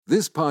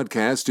This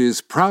podcast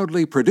is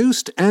proudly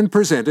produced and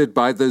presented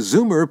by the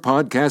Zoomer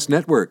Podcast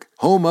Network,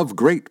 home of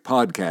great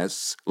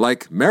podcasts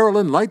like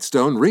Marilyn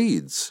Lightstone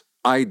Reads,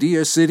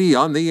 Idea City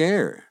on the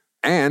Air,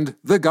 and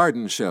The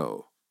Garden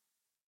Show.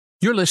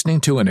 You're listening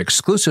to an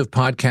exclusive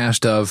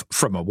podcast of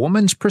From a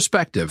Woman's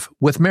Perspective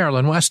with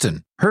Marilyn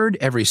Weston, heard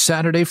every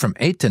Saturday from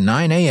 8 to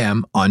 9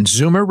 a.m. on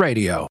Zoomer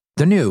Radio,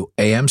 the new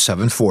AM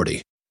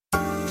 740.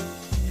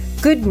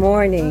 Good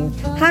morning.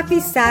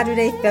 Happy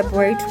Saturday,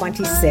 February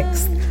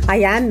 26th. I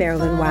am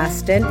Marilyn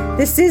Weston.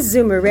 This is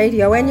Zoomer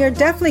Radio, and you're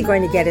definitely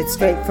going to get it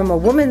straight from a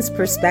woman's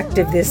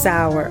perspective this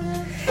hour.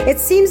 It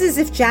seems as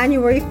if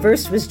January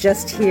 1st was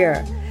just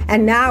here,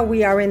 and now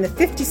we are in the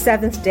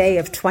 57th day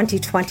of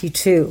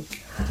 2022.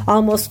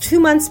 Almost 2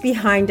 months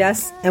behind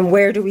us, and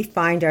where do we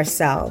find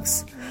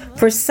ourselves?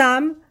 For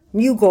some,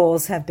 new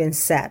goals have been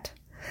set.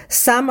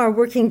 Some are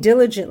working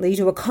diligently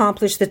to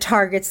accomplish the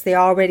targets they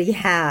already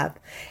have,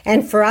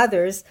 and for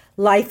others,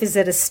 life is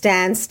at a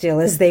standstill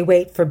as they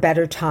wait for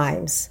better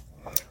times.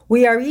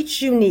 We are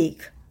each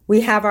unique.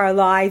 We have our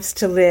lives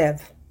to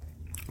live.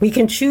 We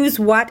can choose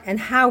what and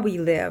how we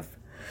live.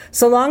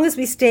 So long as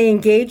we stay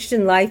engaged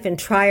in life and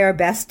try our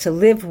best to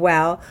live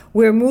well,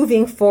 we're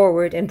moving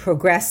forward and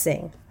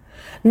progressing.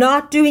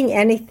 Not doing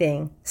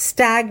anything,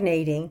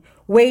 stagnating,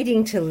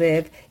 waiting to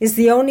live is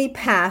the only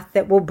path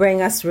that will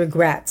bring us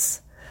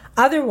regrets.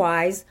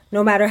 Otherwise,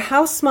 no matter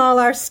how small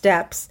our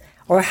steps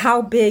or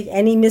how big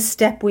any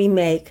misstep we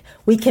make,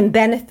 we can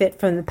benefit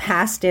from the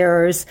past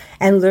errors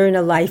and learn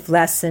a life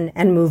lesson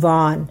and move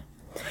on.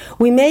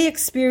 We may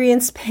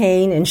experience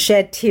pain and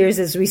shed tears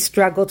as we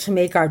struggle to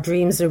make our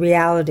dreams a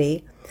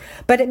reality,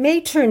 but it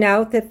may turn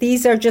out that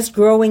these are just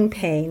growing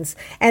pains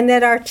and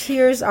that our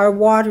tears are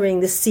watering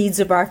the seeds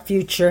of our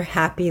future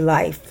happy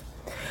life.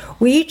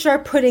 We each are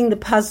putting the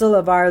puzzle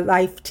of our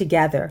life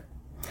together.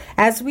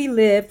 As we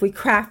live, we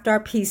craft our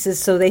pieces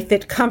so they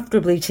fit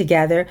comfortably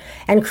together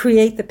and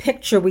create the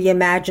picture we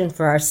imagine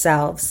for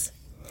ourselves.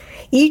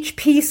 Each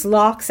piece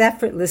locks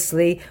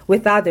effortlessly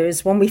with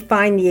others when we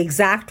find the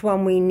exact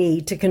one we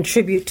need to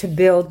contribute to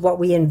build what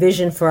we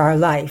envision for our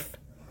life.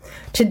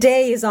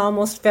 Today is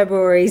almost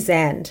February's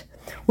end.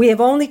 We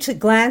have only to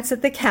glance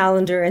at the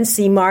calendar and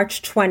see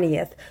March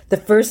 20th, the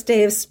first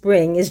day of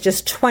spring, is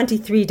just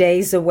 23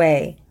 days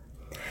away.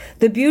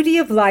 The beauty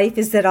of life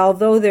is that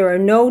although there are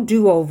no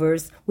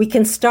do-overs, we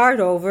can start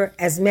over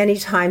as many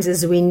times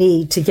as we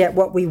need to get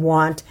what we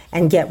want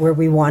and get where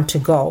we want to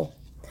go.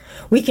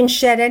 We can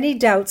shed any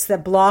doubts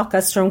that block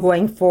us from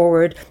going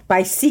forward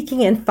by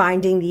seeking and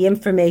finding the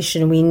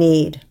information we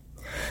need.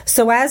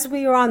 So as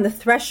we are on the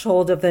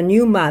threshold of the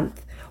new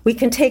month, we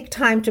can take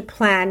time to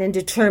plan and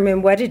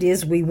determine what it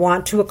is we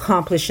want to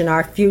accomplish in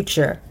our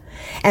future.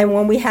 And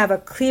when we have a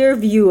clear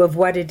view of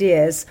what it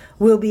is,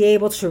 we'll be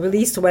able to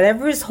release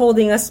whatever is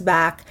holding us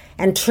back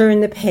and turn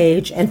the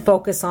page and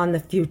focus on the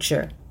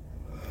future.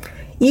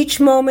 Each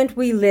moment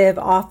we live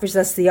offers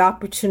us the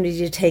opportunity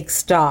to take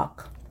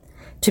stock,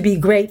 to be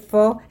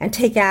grateful, and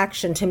take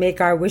action to make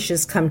our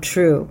wishes come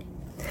true.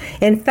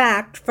 In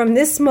fact, from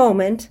this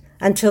moment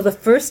until the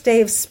first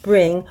day of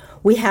spring,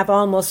 we have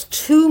almost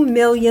 2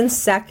 million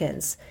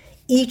seconds,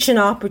 each an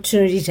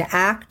opportunity to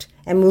act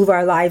and move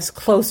our lives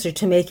closer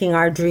to making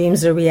our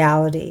dreams a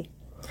reality.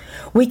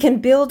 We can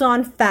build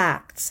on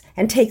facts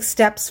and take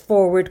steps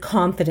forward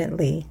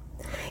confidently.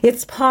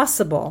 It's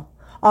possible.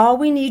 All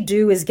we need to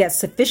do is get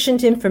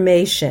sufficient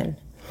information.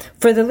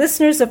 For the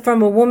listeners of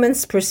From a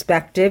Woman's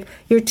Perspective,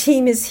 your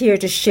team is here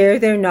to share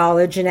their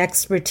knowledge and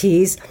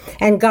expertise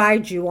and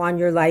guide you on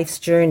your life's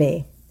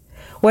journey.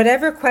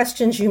 Whatever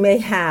questions you may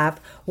have,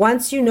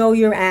 once you know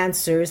your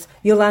answers,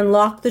 you'll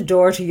unlock the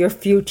door to your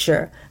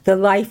future, the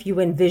life you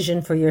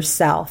envision for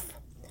yourself.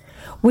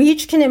 We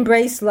each can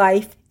embrace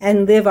life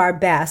and live our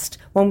best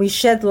when we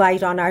shed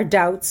light on our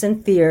doubts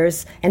and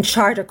fears and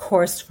chart a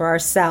course for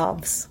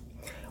ourselves.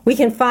 We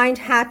can find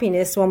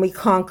happiness when we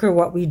conquer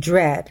what we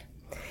dread.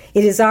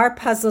 It is our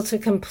puzzle to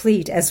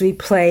complete as we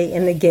play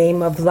in the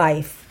game of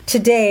life.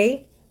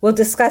 Today, we'll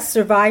discuss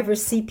Survivor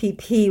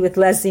CPP with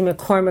Leslie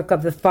McCormick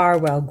of the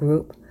Farwell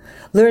Group.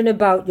 Learn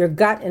about your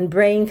gut and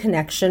brain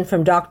connection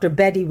from Dr.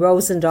 Betty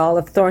Rosendahl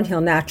of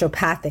Thornhill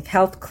Naturopathic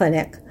Health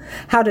Clinic.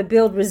 How to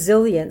build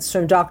resilience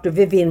from Dr.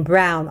 Vivian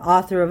Brown,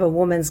 author of A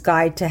Woman's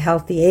Guide to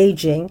Healthy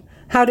Aging.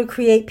 How to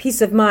create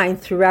peace of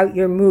mind throughout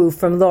your move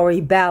from Lori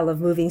Bell of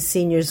Moving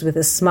Seniors with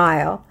a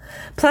Smile.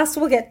 Plus,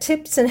 we'll get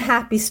tips and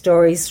happy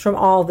stories from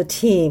all the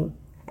team.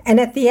 And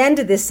at the end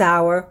of this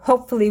hour,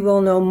 hopefully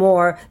we'll know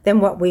more than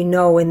what we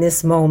know in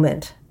this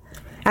moment.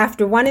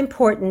 After one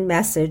important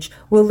message,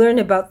 we'll learn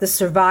about the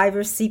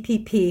Survivor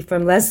CPP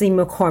from Leslie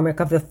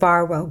McCormick of the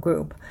Farwell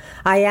Group.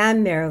 I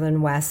am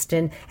Marilyn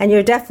Weston, and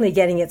you're definitely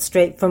getting it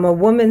straight from a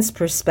woman's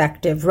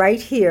perspective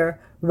right here,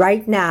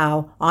 right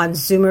now, on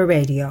Zoomer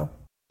Radio.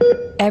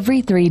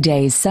 Every 3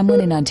 days,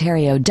 someone in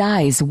Ontario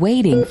dies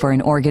waiting for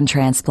an organ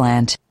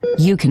transplant.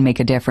 You can make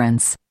a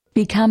difference.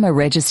 Become a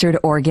registered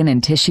organ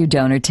and tissue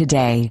donor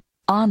today,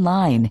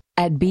 online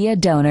at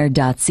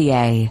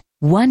beadonor.ca.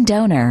 One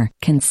donor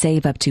can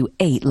save up to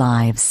 8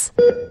 lives.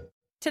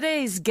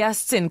 Today's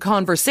guests in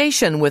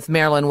conversation with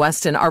Marilyn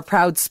Weston are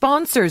proud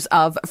sponsors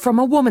of From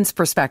a Woman's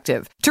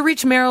Perspective. To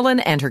reach Marilyn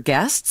and her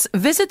guests,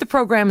 visit the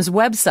program's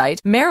website,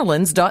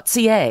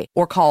 marilyns.ca,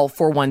 or call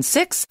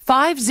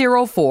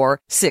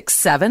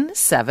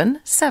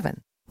 416-504-6777.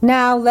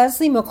 Now,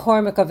 Leslie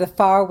McCormick of the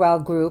Farwell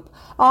Group,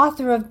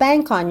 author of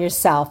Bank on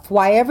Yourself,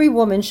 Why Every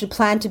Woman Should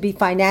Plan to Be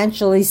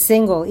Financially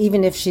Single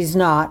Even If She's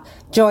Not,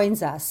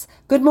 joins us.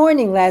 Good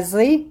morning,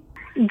 Leslie.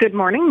 Good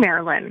morning,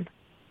 Marilyn.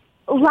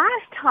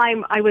 Last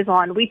time I was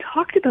on, we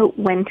talked about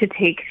when to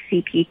take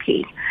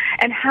CPP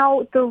and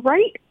how the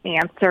right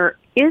answer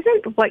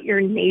isn't what your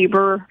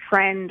neighbor,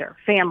 friend, or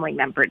family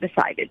member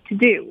decided to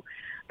do,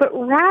 but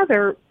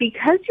rather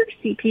because your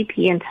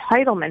CPP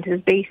entitlement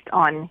is based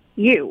on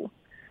you,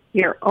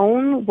 your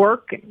own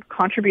work and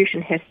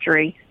contribution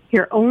history,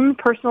 your own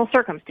personal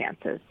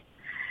circumstances.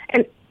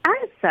 And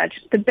as such,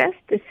 the best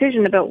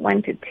decision about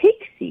when to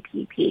take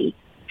CPP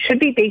should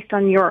be based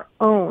on your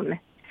own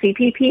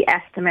CPP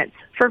estimates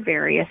for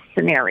various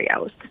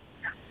scenarios.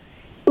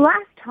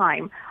 Last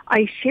time,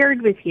 I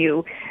shared with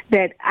you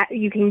that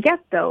you can get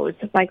those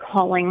by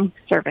calling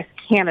Service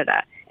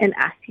Canada and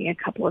asking a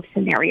couple of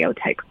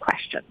scenario-type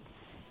questions.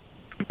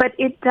 But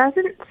it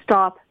doesn't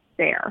stop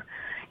there.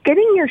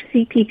 Getting your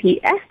CPP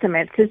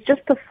estimates is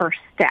just the first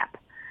step.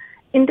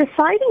 In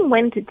deciding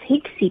when to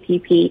take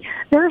CPP,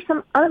 there are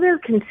some other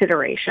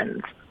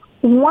considerations,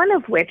 one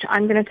of which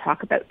I'm going to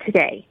talk about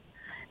today,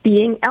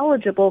 being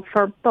eligible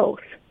for both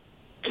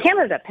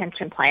Canada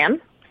Pension Plan,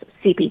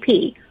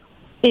 CPP,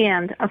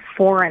 and a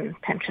foreign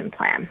pension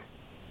plan.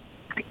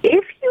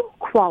 If you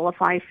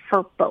qualify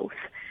for both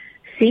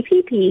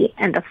CPP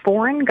and a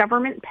foreign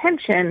government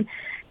pension,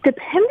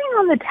 depending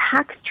on the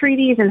tax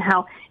treaties and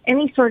how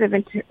any sort of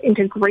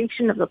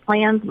integration of the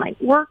plans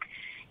might work,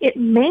 it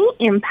may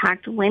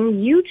impact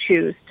when you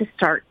choose to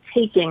start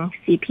taking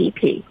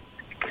CPP.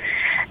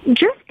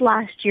 Just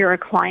last year, a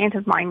client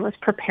of mine was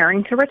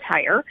preparing to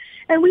retire,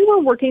 and we were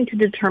working to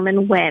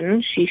determine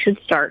when she should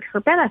start her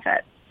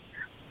benefits.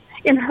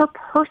 In her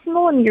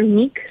personal and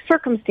unique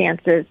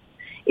circumstances,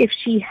 if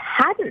she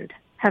hadn't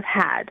have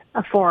had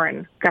a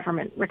foreign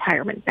government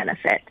retirement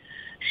benefit,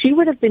 she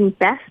would have been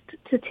best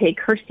to take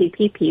her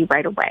CPP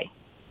right away.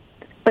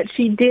 But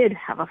she did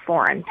have a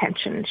foreign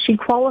pension. She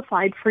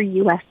qualified for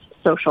U.S.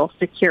 Social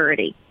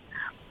Security.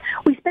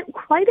 We spent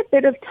quite a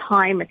bit of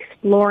time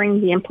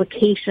exploring the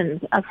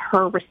implications of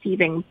her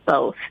receiving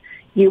both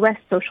U.S.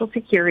 Social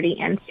Security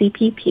and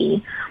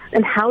CPP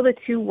and how the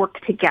two work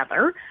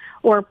together,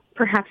 or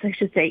perhaps I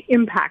should say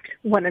impact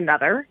one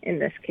another in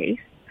this case.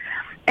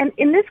 And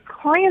in this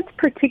client's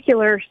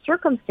particular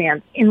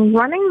circumstance, in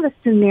running the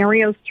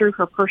scenarios through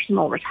her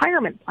personal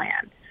retirement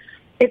plan,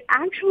 it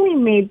actually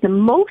made the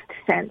most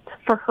sense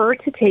for her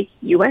to take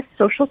U.S.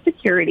 Social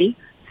Security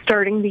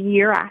starting the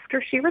year after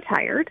she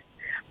retired,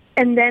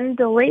 and then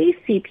delay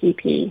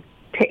CPP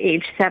to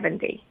age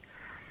 70.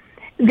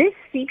 This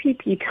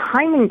CPP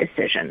timing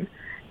decision,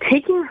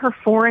 taking her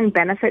foreign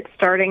benefit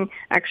starting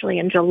actually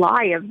in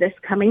July of this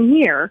coming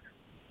year,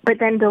 but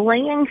then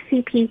delaying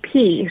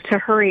CPP to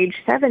her age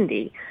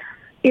 70,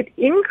 it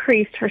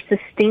increased her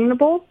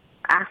sustainable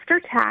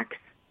after-tax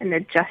and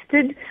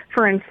adjusted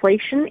for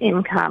inflation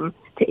income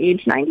to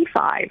age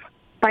 95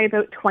 by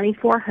about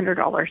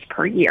 $2,400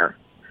 per year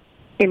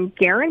in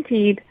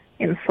guaranteed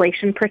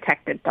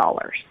inflation-protected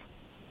dollars.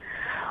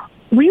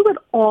 We would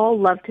all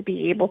love to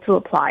be able to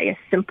apply a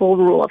simple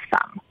rule of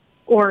thumb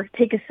or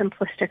take a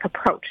simplistic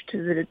approach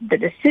to the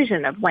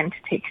decision of when to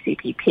take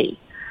CPP.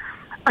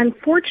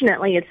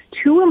 Unfortunately, it's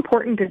too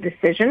important a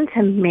decision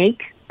to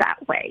make that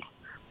way.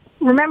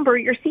 Remember,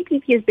 your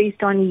CPP is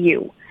based on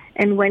you,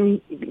 and when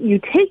you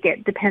take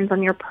it depends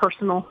on your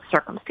personal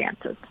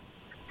circumstances.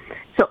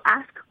 So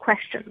ask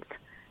questions.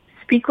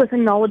 Speak with a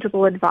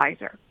knowledgeable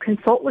advisor.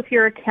 Consult with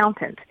your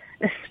accountant,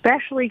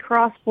 especially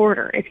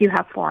cross-border if you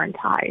have foreign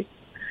ties.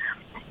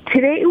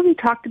 Today, we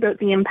talked about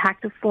the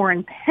impact of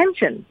foreign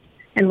pensions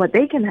and what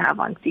they can have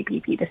on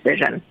CPP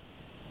decision.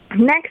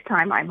 Next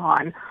time I'm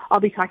on, I'll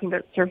be talking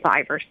about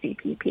survivor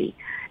CPP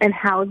and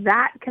how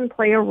that can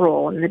play a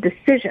role in the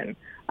decision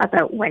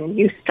about when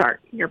you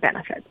start your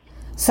benefits.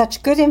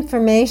 Such good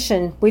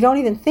information. We don't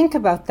even think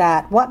about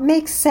that. What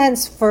makes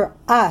sense for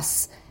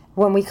us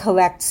when we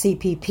collect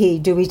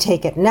CPP? Do we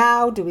take it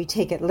now? Do we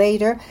take it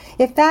later?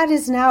 If that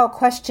is now a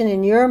question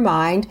in your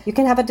mind, you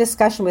can have a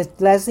discussion with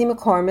Leslie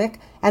McCormick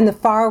and the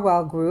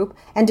Farwell Group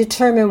and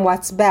determine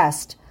what's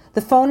best. The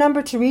phone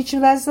number to reach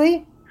you,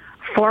 Leslie?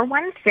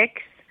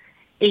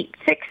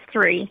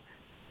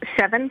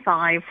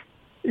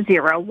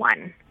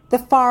 416-863-7501. The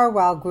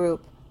Farwell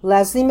Group,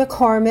 Leslie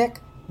McCormick,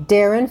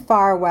 Darren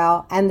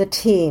Farwell, and the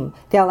team.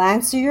 They'll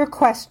answer your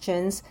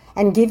questions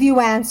and give you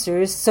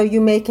answers so you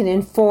make an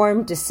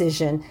informed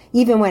decision,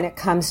 even when it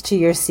comes to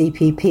your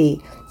CPP.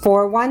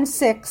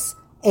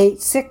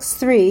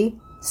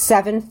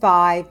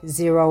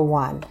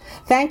 416-863-7501.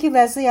 Thank you,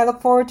 Leslie. I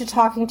look forward to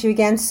talking to you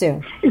again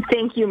soon.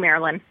 Thank you,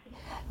 Marilyn.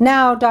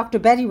 Now, Dr.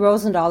 Betty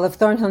Rosendahl of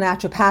Thornhill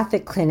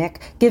Naturopathic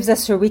Clinic gives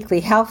us her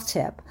weekly health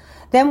tip.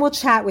 Then we'll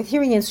chat with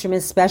hearing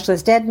instrument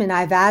specialist Edmund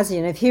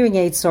Ivazian of Hearing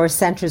Aid Source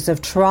Centres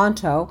of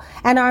Toronto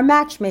and our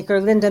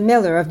matchmaker Linda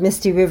Miller of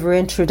Misty River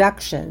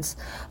Introductions,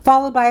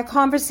 followed by a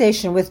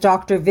conversation with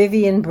Dr.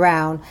 Vivian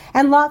Brown,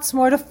 and lots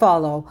more to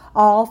follow,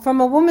 all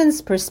from a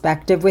woman's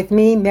perspective with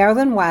me,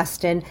 Marilyn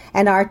Weston,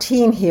 and our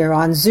team here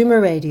on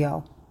Zoomer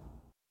Radio.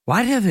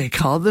 Why do they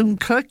call them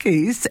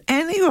cookies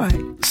anyway?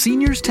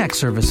 Seniors Tech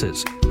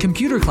Services.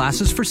 Computer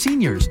classes for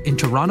seniors in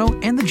Toronto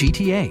and the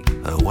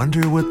GTA. I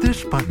wonder what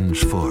this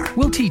button's for.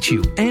 We'll teach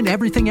you and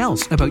everything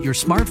else about your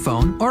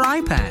smartphone or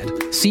iPad.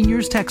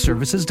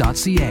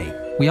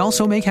 SeniorsTechServices.ca. We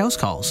also make house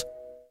calls.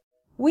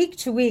 Week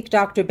to week,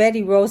 Dr.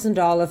 Betty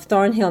Rosendahl of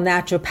Thornhill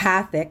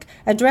Naturopathic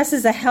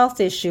addresses a health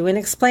issue and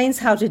explains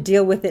how to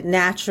deal with it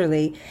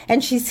naturally,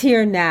 and she's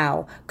here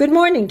now. Good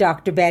morning,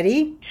 Dr.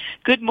 Betty.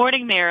 Good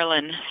morning,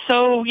 Marilyn.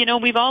 So,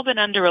 we've all been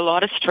under a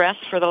lot of stress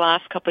for the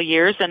last couple of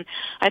years, and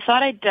I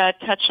thought I'd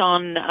touch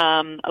on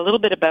a little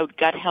bit about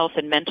gut health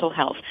and mental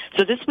health.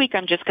 So this week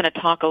I'm just going to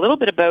talk a little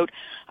bit about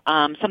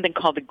something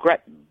called the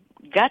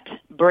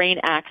gut-brain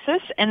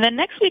axis. And then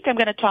next week I'm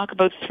going to talk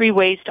about 3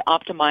 ways to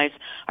optimize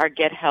our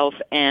gut health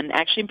and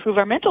actually improve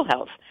our mental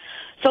health.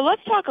 So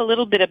let's talk a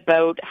little bit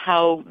about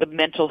how the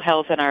mental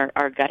health and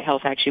our gut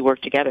health actually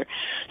work together.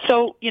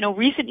 So,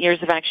 recent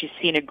years have actually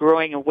seen a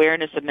growing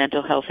awareness of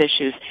mental health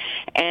issues.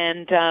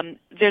 And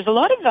there's a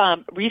lot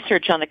of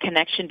research on the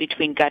connection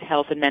between gut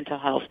health and mental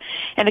health.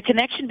 And the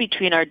connection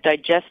between our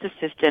digestive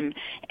system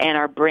and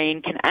our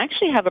brain can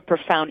actually have a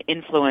profound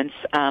influence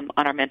on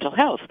our mental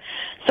health.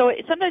 So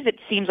sometimes it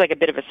seems like a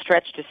bit of a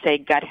stretch to say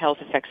gut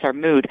health affects our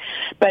mood.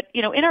 But,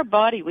 in our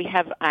body we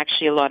have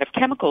actually a lot of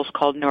chemicals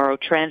called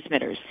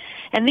neurotransmitters.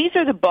 And these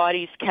are the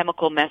body's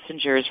chemical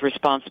messengers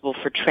responsible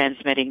for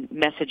transmitting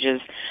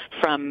messages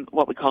from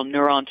what we call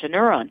neuron to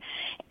neuron.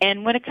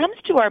 And when it comes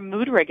to our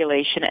mood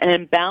regulation, an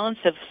imbalance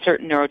of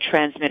certain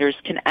neurotransmitters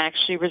can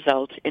actually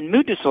result in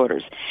mood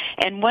disorders.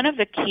 And one of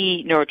the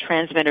key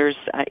neurotransmitters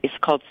is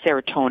called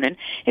serotonin.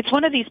 It's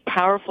one of these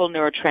powerful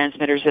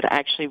neurotransmitters that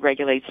actually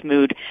regulates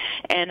mood.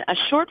 And a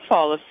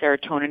shortfall of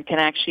serotonin can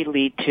actually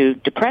lead to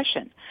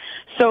depression.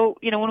 So,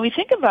 when we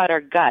think about our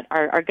gut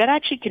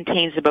actually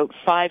contains about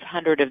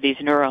 500 of these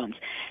neurons,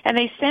 and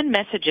they send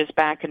messages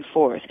back and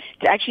forth.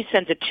 It actually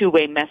sends a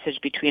two-way message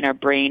between our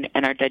brain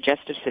and our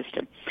digestive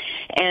system.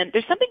 And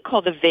there's something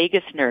called the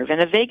vagus nerve, and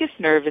the vagus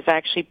nerve is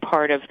actually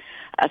part of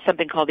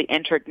something called the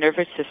enteric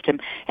nervous system,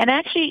 and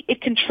actually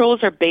it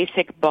controls our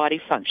basic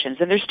body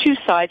functions. And there's 2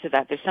 sides of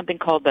that. There's something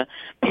called the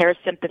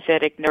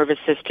parasympathetic nervous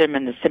system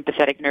and the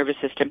sympathetic nervous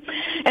system.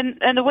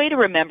 And the way to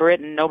remember it,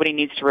 and nobody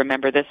needs to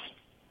remember this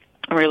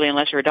really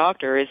unless you're a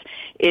doctor, is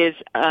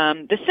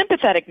the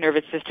sympathetic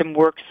nervous system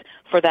works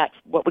for that,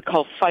 what we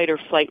call fight or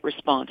flight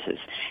responses.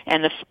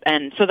 And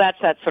so that's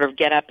that sort of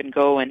get up and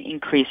go and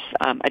increase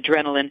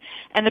adrenaline.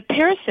 And the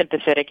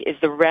parasympathetic is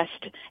the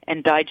rest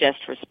and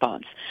digest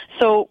response.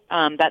 So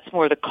that's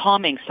more the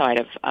calming side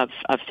of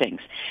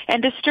things.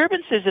 And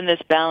disturbances in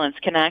this balance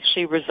can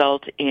actually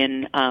result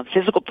in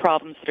physical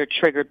problems that are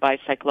triggered by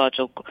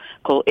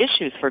psychological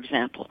issues, for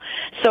example.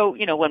 So,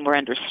 when we're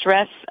under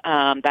stress,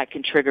 that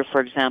can trigger,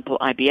 for example,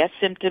 IBS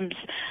symptoms.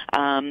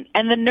 And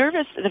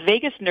the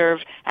vagus nerve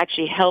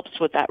actually helps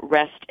with that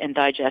rest and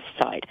digest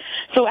side.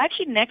 So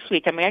actually next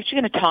week I'm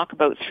actually going to talk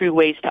about 3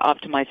 ways to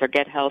optimize our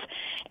gut health,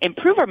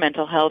 improve our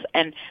mental health,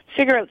 and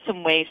figure out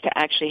some ways to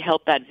actually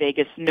help that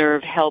vagus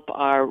nerve help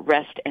our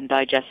rest and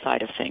digest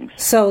side of things.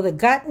 So the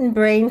gut and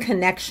brain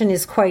connection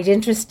is quite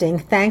interesting.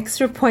 Thanks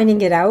for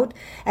pointing it out,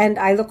 and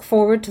I look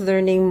forward to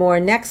learning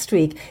more next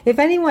week. If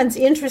anyone's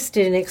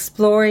interested in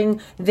exploring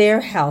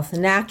their health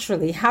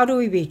naturally, how do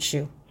we reach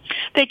you?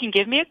 They can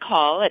give me a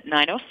call at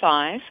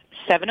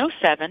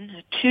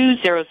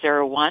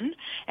 905-707-2001,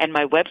 and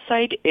my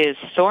website is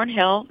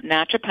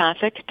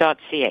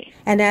thornhillnaturopathic.ca.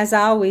 And as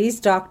always,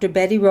 Dr.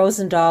 Betty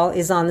Rosendahl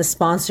is on the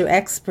sponsor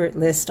expert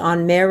list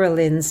on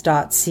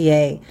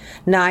marilyns.ca.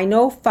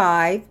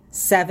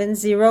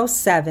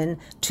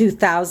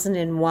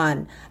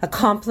 905-707-2001. A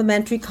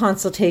complimentary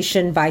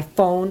consultation by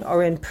phone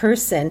or in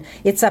person.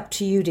 It's up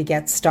to you to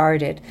get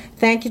started.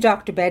 Thank you,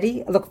 Dr.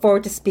 Betty. I look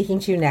forward to speaking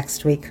to you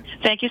next week.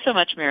 Thank you so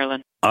much,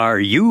 Marilyn.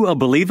 Are you a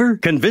believer?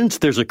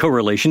 Convinced there's a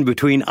correlation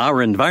between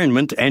our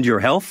environment and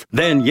your health?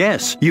 Then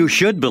yes, you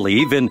should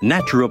believe in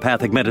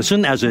naturopathic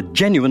medicine as a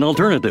genuine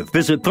alternative.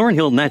 Visit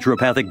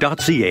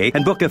thornhillnaturopathic.ca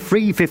and book a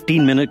free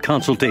 15-minute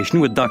consultation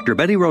with Dr.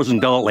 Betty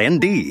Rosendahl,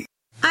 ND.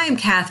 I'm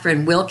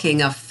Catherine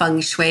Wilking of Feng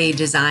Shui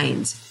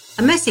Designs.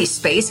 A messy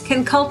space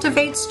can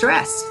cultivate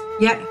stress,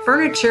 yet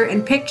furniture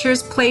and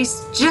pictures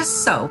placed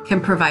just so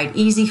can provide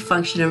easy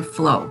function and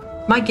flow.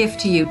 My gift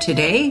to you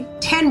today,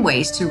 10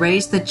 ways to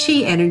raise the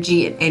chi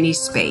energy in any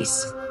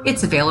space.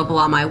 It's available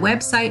on my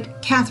website,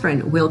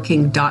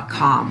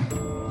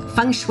 catherinewilking.com.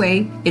 Feng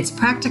Shui, it's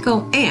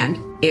practical and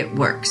it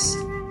works.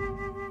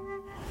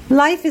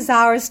 Life is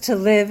ours to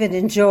live and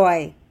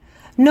enjoy.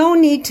 No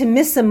need to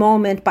miss a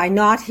moment by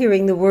not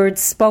hearing the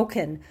words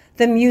spoken,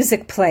 the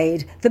music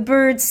played, the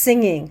birds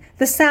singing,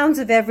 the sounds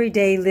of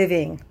everyday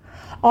living.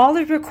 All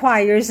it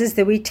requires is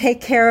that we take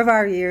care of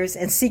our ears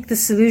and seek the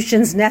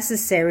solutions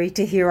necessary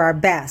to hear our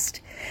best.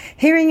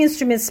 Hearing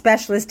instrument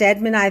specialist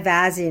Edmund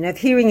Ivazian of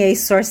Hearing Aid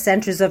Source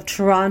Centers of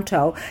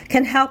Toronto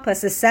can help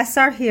us assess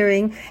our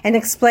hearing and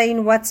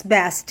explain what's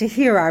best to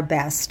hear our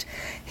best.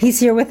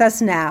 He's here with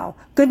us now.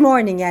 Good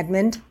morning,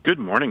 Edmund. Good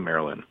morning,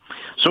 Marilyn.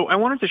 So I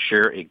wanted to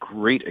share a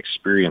great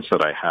experience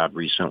that I had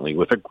recently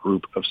with a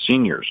group of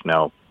seniors.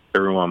 Now,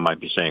 everyone might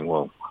be saying,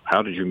 well,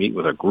 how did you meet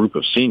with a group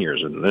of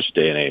seniors in this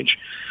day and age?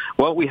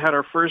 Well, we had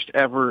our first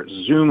ever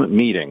Zoom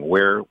meeting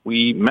where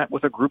we met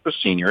with a group of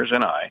seniors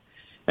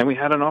and we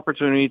had an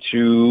opportunity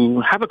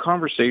to have a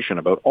conversation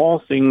about all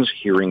things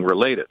hearing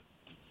related.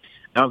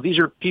 Now, these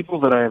are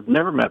people that I have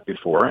never met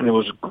before, and it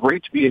was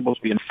great to be able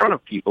to be in front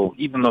of people,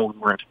 even though we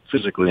weren't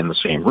physically in the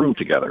same room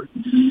together.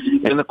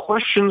 And the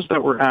questions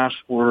that were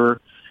asked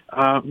were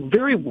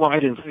very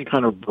wide and very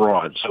kind of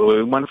broad. So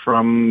it went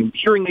from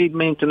hearing aid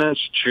maintenance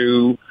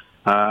to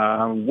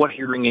what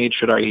hearing aid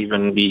should I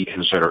even be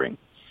considering.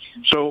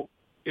 So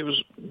it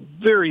was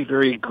very,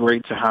 very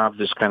great to have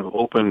this kind of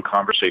open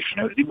conversation.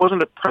 It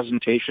wasn't a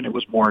presentation. It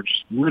was more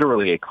just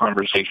literally a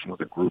conversation with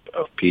a group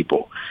of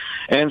people.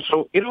 And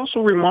so it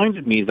also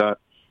reminded me that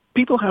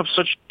people have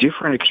such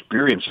different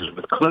experiences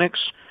with clinics,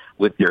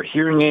 with their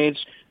hearing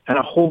aids, and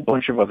a whole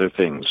bunch of other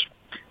things.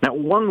 Now,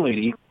 one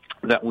lady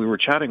that we were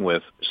chatting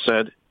with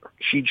said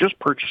she just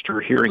purchased her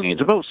hearing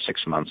aids about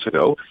 6 months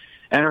ago,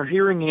 and her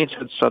hearing aids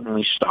had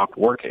suddenly stopped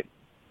working.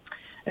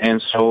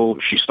 And so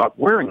she stopped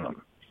wearing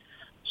them.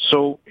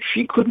 So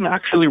she couldn't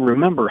actually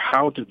remember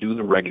how to do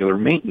the regular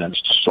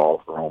maintenance to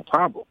solve her own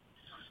problem.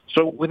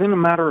 So within a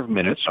matter of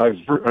minutes, I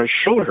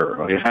showed her.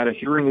 I had a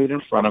hearing aid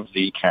in front of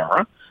the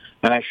camera,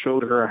 and I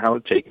showed her how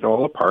to take it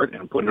all apart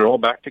and put it all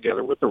back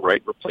together with the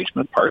right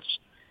replacement parts,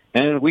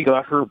 and we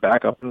got her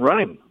back up and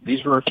running.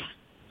 These were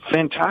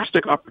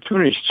fantastic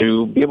opportunities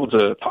to be able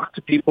to talk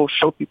to people,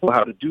 show people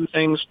how to do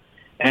things,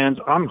 and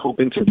I'm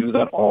hoping to do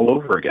that all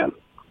over again.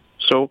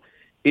 So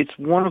it's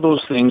one of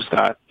those things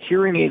that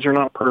hearing aids are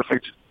not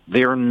perfect.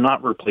 They are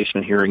not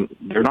replacement hearing.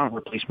 They're not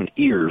replacement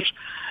ears.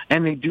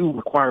 And they do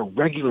require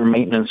regular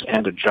maintenance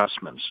and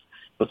adjustments.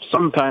 But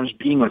sometimes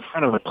being in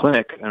front of a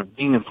clinic and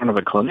being in front of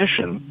a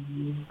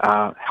clinician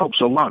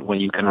helps a lot when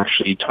you can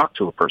actually talk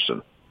to a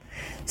person.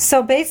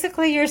 So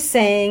basically you're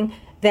saying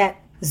that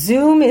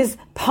Zoom is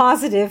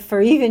positive for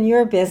even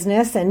your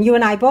business, and you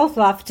and I both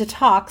love to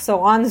talk, so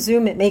on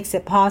Zoom it makes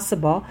it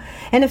possible.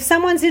 And if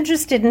someone's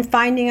interested in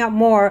finding out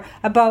more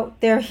about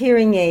their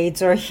hearing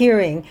aids or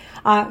hearing,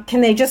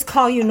 can they just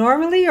call you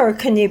normally, or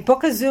can you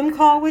book a Zoom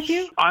call with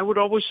you? I would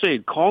always say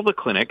call the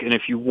clinic, and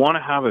if you want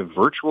to have a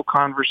virtual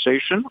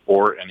conversation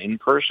or an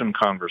in-person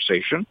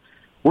conversation,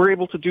 we're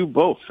able to do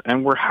both,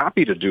 and we're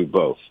happy to do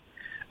both.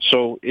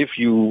 So if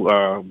you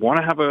want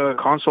to have a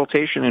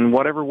consultation in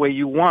whatever way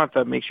you want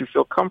that makes you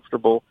feel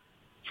comfortable,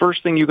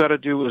 first thing you got to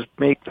do is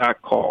make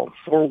that call,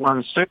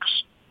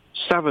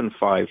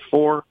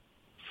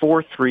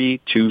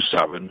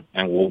 416-754-4327,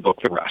 and we'll book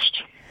the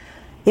rest.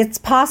 It's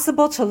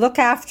possible to look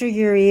after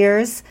your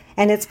ears,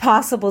 and it's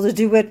possible to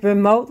do it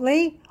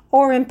remotely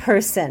or in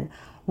person.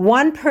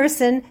 One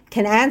person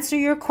can answer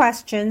your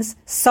questions,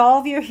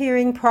 solve your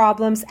hearing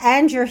problems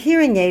and your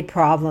hearing aid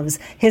problems.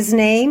 His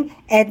name,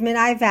 Edmund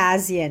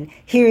Ivazian,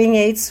 Hearing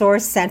Aid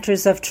Source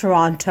Centers of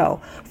Toronto,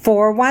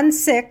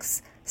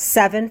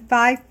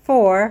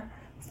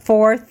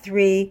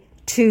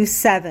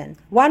 416-754-4327.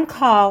 One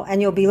call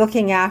and you'll be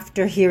looking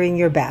after hearing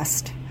your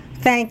best.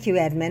 Thank you,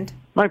 Edmund.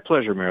 My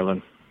pleasure,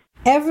 Marilyn.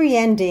 Every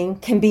ending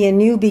can be a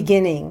new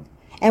beginning.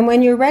 And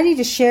when you're ready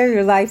to share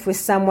your life with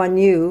someone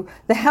new,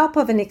 the help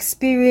of an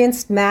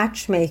experienced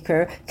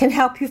matchmaker can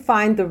help you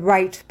find the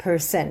right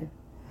person.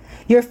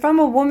 Your From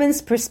a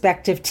Woman's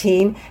Perspective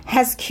team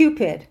has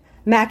Cupid,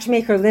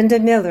 matchmaker Linda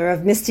Miller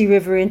of Misty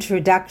River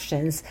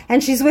Introductions,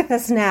 and she's with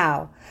us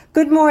now.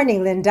 Good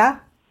morning,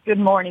 Linda. Good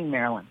morning,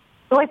 Marilyn.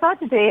 So I thought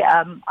today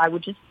I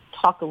would just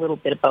talk a little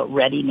bit about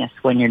readiness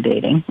when you're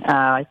dating.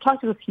 I've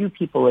talked to a few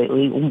people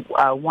lately,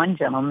 one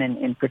gentleman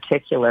in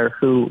particular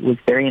who was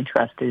very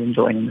interested in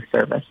joining the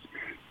service.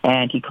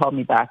 And he called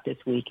me back this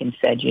week and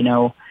said, you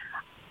know,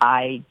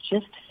 I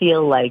just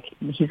feel like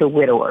he's a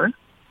widower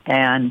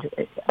and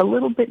a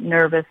little bit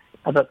nervous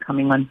about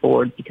coming on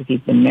board because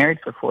he's been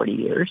married for 40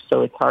 years.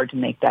 So it's hard to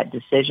make that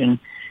decision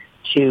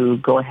to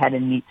go ahead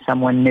and meet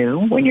someone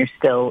new when you're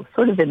still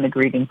sort of in the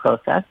grieving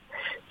process.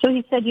 So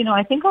he said, you know,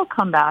 I think I'll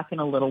come back in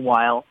a little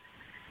while.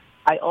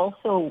 I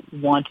also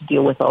want to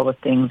deal with all the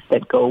things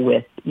that go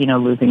with, you know,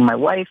 losing my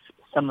wife.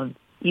 Some of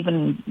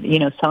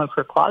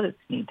her closets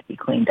need to be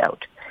cleaned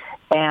out.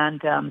 And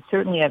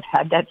certainly I've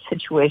had that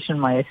situation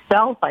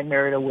myself. I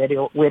married a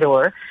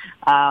widower,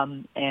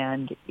 and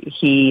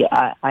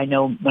I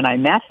know when I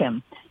met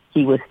him,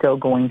 he was still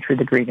going through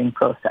the grieving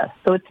process.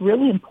 So it's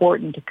really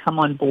important to come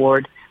on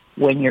board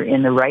when you're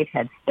in the right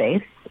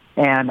headspace.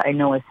 And I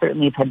know I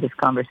certainly have had this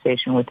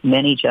conversation with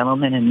many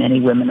gentlemen and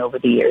many women over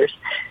the years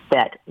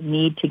that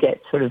need to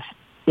get sort of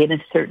in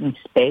a certain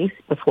space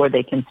before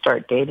they can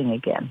start dating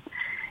again.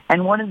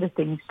 And one of the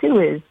things, too,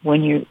 is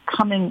when you're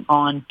coming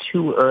on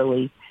too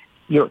early,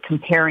 you're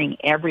comparing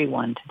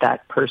everyone to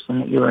that person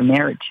that you were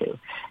married to.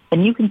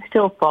 And you can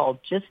still fall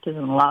just as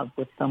in love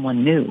with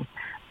someone new,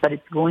 but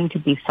it's going to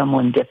be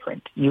someone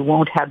different. You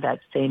won't have that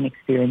same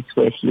experience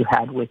you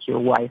had with your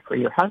wife or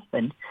your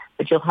husband,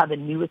 but you'll have a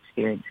new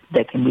experience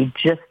that can be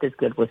just as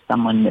good with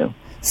someone new.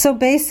 So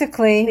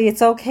basically,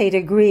 it's okay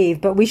to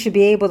grieve, but we should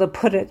be able to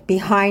put it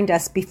behind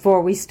us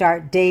before we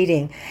start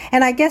dating.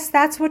 And I guess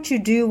that's what you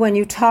do when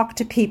you talk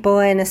to people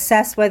and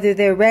assess whether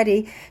they're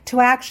ready to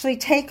actually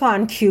take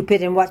on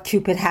Cupid and what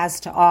Cupid has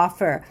to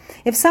offer.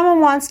 If someone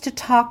wants to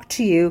talk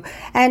to you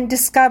and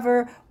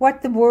discover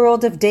what the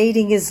world of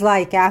dating is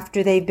like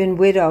after they've been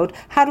widowed,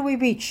 how do we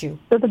reach you?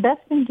 So the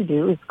best thing to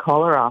do is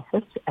call our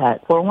office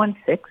at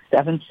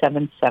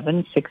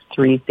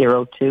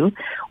 416-777-6302.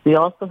 We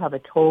also have a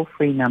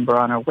toll-free number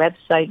on our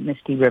website,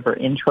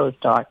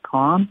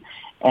 MistyRiverIntros.com,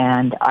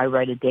 and I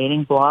write a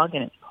dating blog,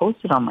 and it's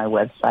posted on my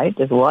website.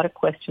 There's a lot of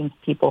questions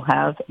people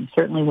have, and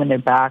certainly when they're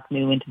back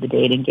new into the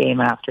dating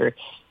game after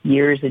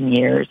years and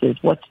years, is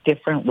what's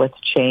different, what's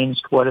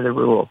changed, what are the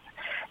rules?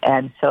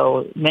 And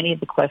so many of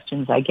the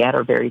questions I get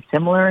are very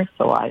similar,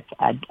 so I've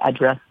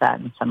addressed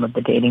that in some of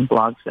the dating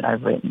blogs that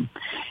I've written.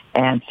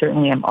 And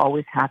certainly I'm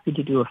always happy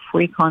to do a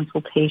free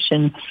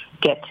consultation,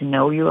 get to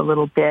know you a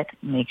little bit,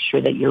 make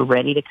sure that you're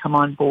ready to come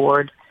on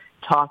board,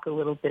 talk a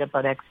little bit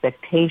about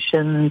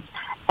expectations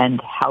and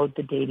how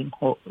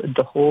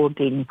the whole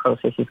dating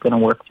process is going to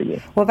work for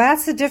you. Well,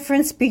 that's the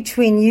difference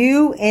between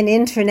you and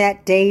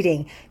internet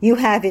dating. You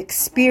have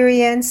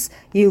experience,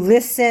 you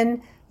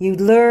listen, you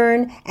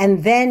learn,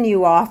 and then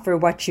you offer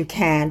what you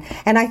can.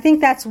 And I think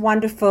that's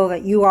wonderful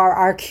that you are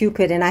our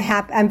Cupid, and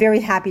I'm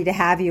very happy to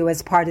have you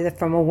as part of the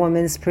From a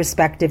Woman's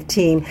Perspective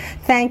team.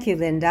 Thank you,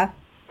 Linda.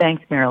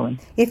 Thanks, Marilyn.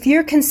 If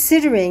you're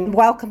considering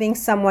welcoming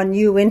someone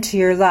new into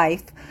your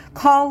life,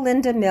 call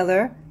Linda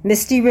Miller,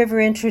 Misty River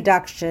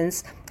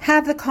Introductions,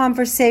 have the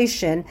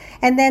conversation,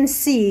 and then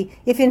see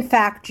if in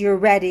fact you're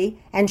ready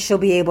and she'll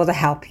be able to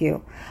help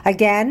you.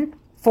 Again,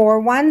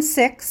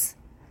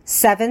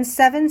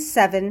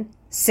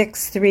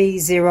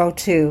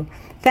 416-777-6302.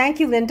 Thank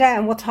you, Linda,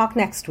 and we'll talk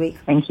next week.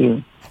 Thank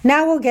you.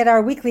 Now we'll get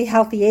our weekly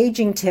healthy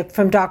aging tip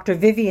from Dr.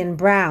 Vivian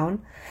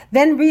Brown.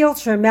 Then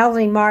realtor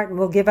Melanie Martin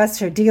will give us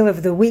her deal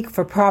of the week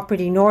for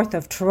property north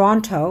of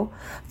Toronto,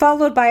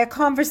 followed by a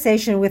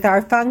conversation with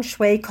our feng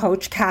shui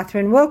coach,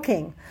 Catherine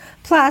Wilking.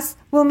 Plus,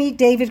 we'll meet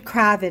David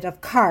Kravitz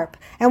of CARP,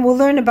 and we'll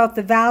learn about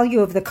the value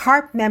of the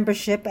CARP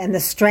membership and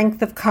the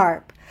strength of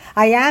CARP.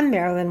 I am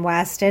Marilyn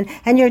Weston,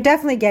 and you're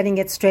definitely getting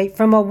it straight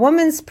from a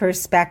woman's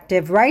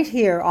perspective right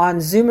here on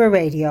Zoomer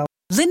Radio.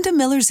 Linda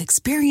Miller's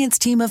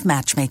experienced team of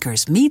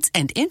matchmakers meets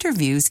and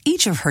interviews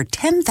each of her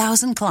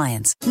 10,000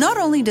 clients. Not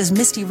only does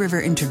Misty River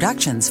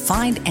Introductions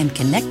find and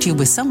connect you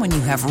with someone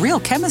you have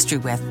real chemistry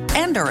with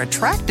and are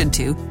attracted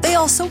to, they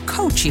also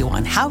coach you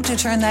on how to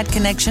turn that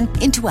connection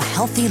into a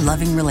healthy,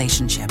 loving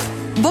relationship.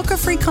 Book a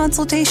free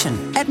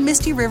consultation at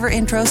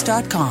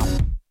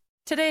MistyRiverIntros.com.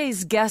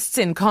 Today's guests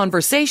in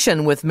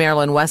conversation with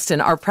Marilyn Weston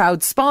are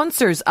proud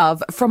sponsors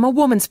of From a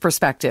Woman's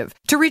Perspective.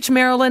 To reach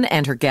Marilyn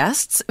and her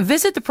guests,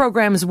 visit the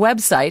program's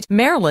website,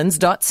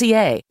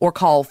 marilyns.ca, or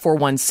call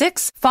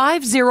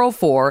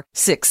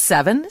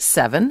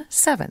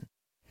 416-504-6777.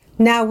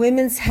 Now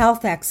women's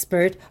health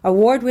expert,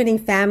 award-winning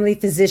family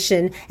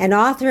physician, and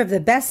author of the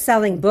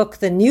best-selling book,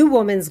 The New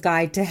Woman's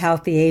Guide to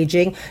Healthy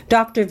Aging,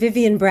 Dr.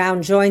 Vivian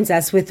Brown joins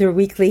us with her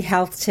weekly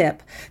health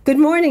tip. Good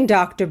morning,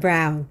 Dr.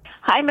 Brown.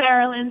 Hi,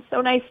 Marilyn.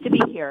 So nice to be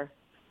here.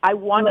 I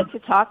wanted to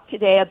talk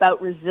today about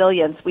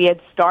resilience. We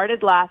had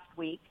started last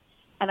week,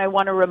 and I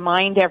want to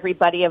remind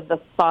everybody of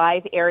the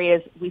 5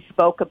 areas we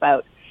spoke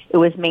about. It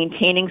was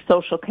maintaining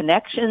social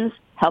connections,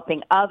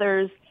 helping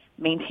others,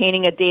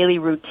 maintaining a daily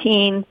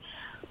routine,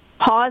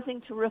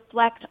 pausing to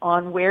reflect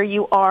on where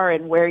you are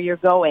and where you're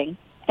going,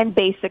 and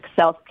basic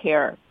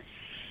self-care.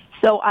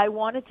 So I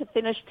wanted to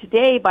finish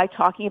today by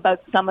talking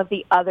about some of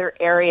the other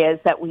areas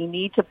that we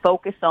need to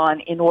focus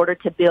on in order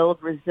to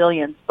build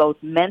resilience, both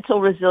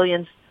mental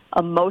resilience,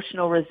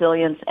 emotional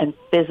resilience, and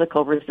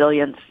physical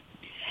resilience.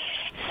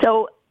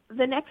 So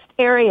the next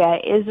area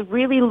is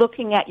really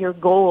looking at your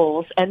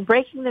goals and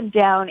breaking them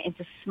down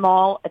into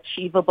small,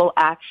 achievable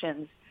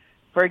actions.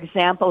 For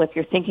example, if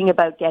you're thinking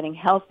about getting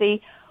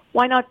healthy,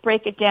 why not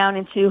break it down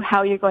into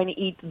how you're going to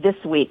eat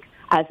this week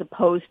as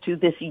opposed to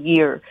this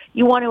year?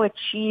 You want to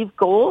achieve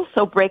goals,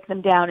 so break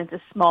them down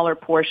into smaller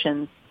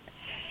portions.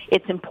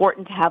 It's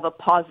important to have a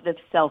positive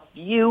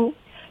self-view,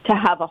 to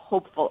have a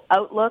hopeful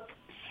outlook,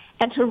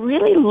 and to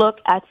really look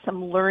at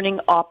some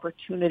learning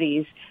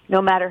opportunities.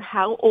 No matter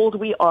how old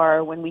we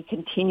are, when we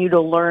continue to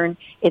learn,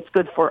 it's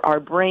good for our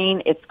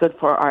brain, it's good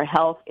for our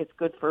health, it's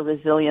good for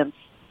resilience.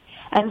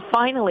 And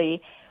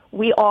finally,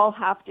 we all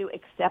have to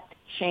accept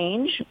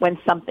change when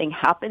something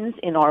happens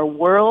in our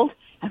world,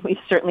 and we've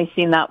certainly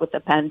seen that with the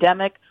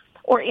pandemic,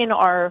 or in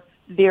our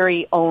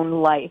very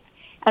own life.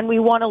 And we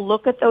want to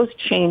look at those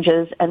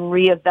changes and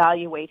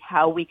reevaluate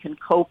how we can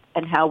cope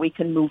and how we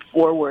can move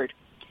forward.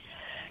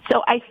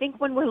 So I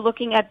think when we're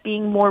looking at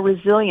being more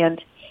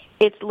resilient,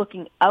 it's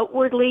looking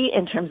outwardly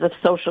in terms of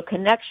social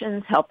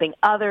connections, helping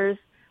others,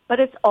 but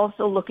it's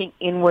also looking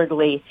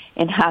inwardly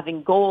and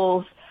having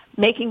goals,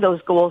 making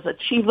those goals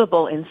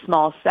achievable in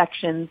small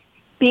sections,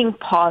 being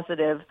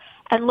positive,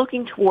 and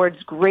looking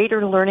towards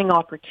greater learning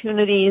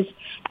opportunities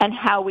and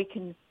how we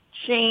can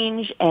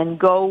change and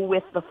go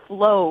with the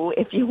flow,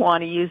 if you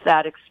want to use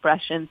that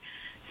expression,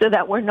 so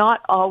that we're not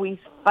always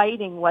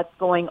fighting what's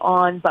going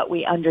on, but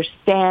we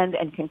understand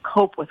and can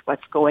cope with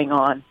what's going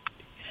on.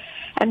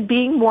 And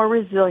being more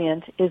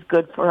resilient is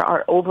good for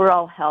our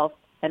overall health,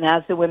 and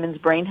as the Women's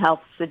Brain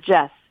Health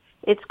suggests,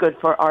 it's good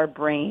for our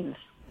brains.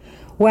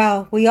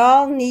 Well, we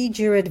all need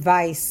your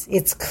advice.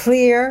 It's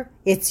clear,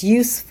 it's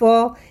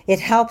useful, it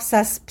helps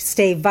us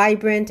stay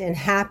vibrant and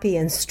happy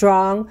and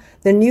strong.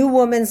 The New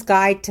Woman's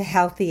Guide to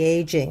Healthy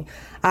Aging.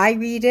 I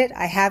read it,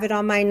 I have it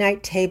on my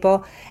night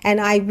table,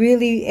 and I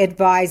really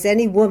advise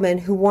any woman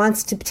who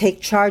wants to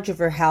take charge of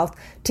her health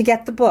to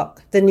get the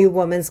book, The New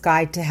Woman's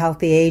Guide to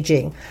Healthy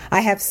Aging.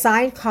 I have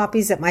signed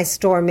copies at my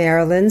store,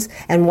 Maryland's,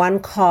 and one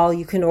call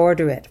you can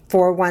order it,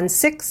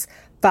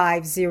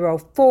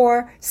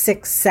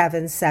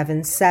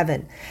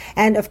 416-504-6777.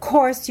 And of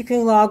course, you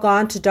can log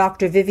on to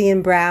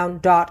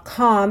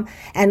drvivianbrown.com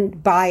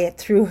and buy it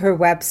through her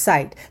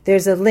website.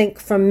 There's a link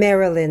from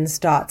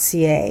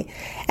marylands.ca.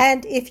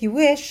 And if you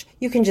wish,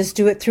 you can just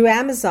do it through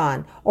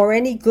Amazon or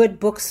any good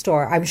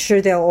bookstore. I'm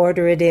sure they'll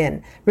order it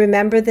in.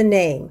 Remember the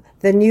name,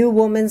 The New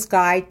Woman's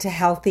Guide to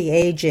Healthy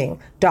Aging,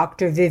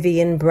 Dr.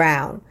 Vivian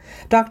Brown.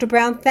 Dr.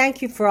 Brown,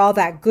 thank you for all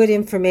that good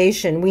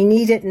information. We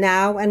need it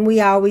now, and we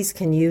always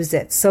can use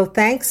it. So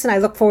thanks, and I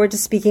look forward to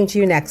speaking to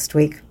you next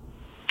week.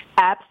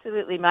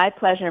 Absolutely. My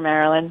pleasure,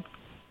 Marilyn.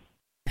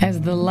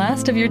 As the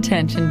last of your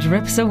tension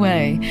drips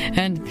away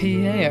and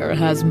Pierre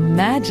has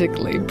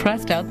magically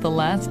pressed out the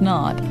last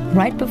knot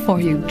right before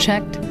you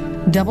checked,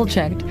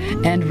 double-checked,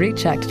 and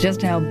rechecked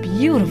just how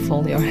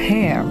beautiful your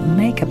hair,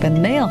 makeup,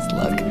 and nails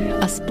look,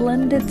 a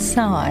splendid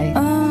sigh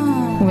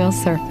will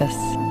surface.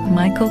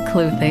 Michael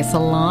Cluthe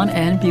Salon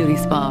and Beauty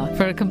Spa.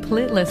 For a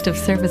complete list of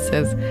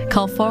services,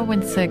 call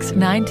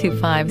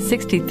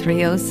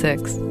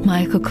 416-925-6306.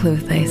 Michael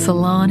Cluthe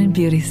Salon and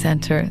Beauty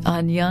Center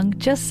on Yonge,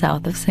 just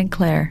south of St.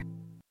 Clair.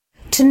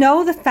 To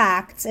know the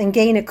facts and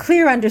gain a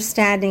clear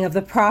understanding of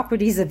the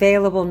properties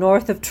available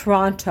north of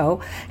Toronto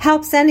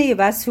helps any of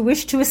us who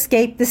wish to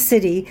escape the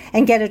city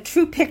and get a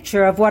true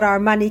picture of what our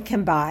money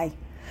can buy.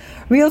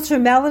 Realtor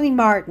Melanie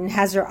Martin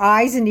has her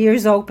eyes and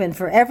ears open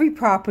for every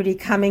property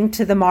coming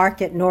to the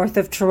market north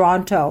of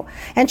Toronto,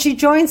 and she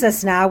joins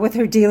us now with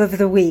her deal of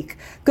the week.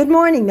 Good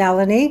morning,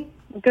 Melanie.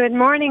 Good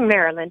morning,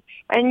 Marilyn.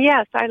 And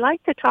yes, I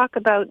like to talk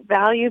about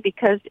value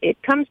because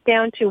it comes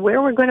down to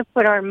where we're going to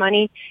put our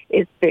money.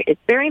 It's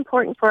very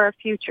important for our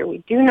future. We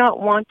do not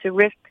want to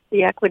risk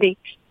the equity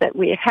that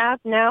we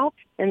have now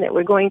and that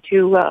we're going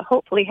to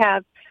hopefully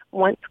have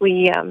once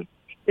we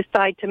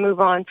decide to move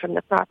on from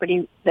the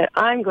property that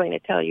I'm going to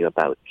tell you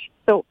about.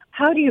 So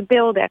how do you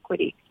build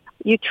equity?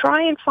 You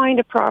try and find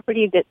a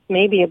property that's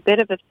maybe a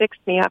bit of a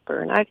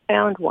fix-me-upper, and I've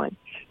found one.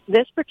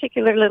 This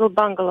particular little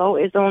bungalow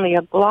is only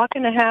a block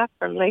and a half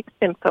from Lake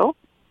Simcoe.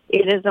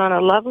 It is on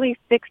a lovely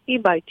 60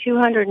 by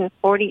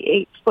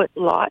 248-foot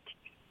lot.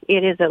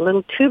 It is a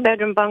little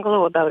two-bedroom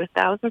bungalow, about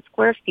 1,000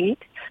 square feet.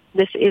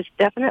 This is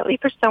definitely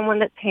for someone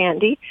that's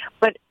handy,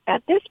 but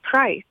at this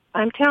price,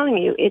 I'm telling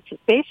you, it's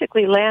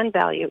basically land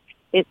value.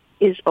 It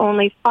is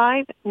only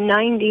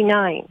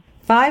 $599.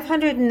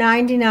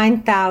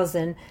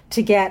 $599,000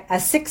 to get a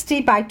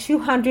 60 by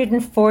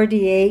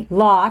 248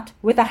 lot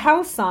with a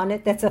house on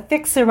it that's a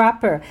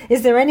fixer-upper.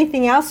 Is there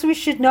anything else we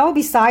should know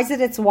besides that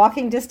it's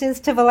walking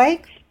distance to the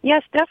lake?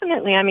 Yes,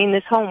 definitely. I mean,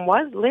 this home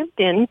was lived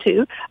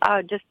into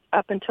just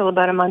up until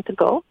about a month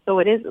ago, so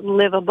it is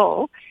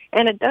livable.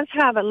 And it does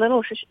have a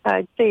little,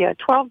 I'd say a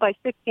 12 by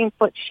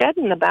 16-foot shed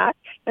in the back,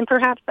 and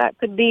perhaps that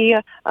could be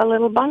a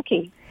little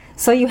bunky.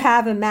 So you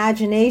have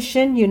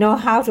imagination, you know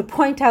how to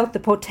point out the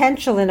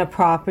potential in a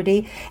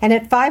property, and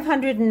at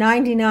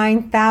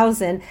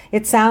 $599,000,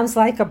 it sounds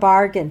like a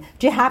bargain.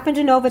 Do you happen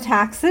to know the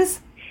taxes?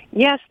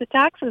 Yes, the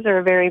taxes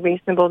are very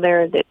reasonable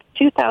there. It's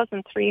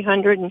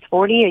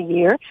 $2,340 a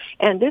year,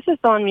 and this is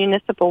on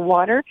municipal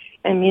water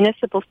and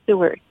municipal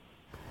sewer.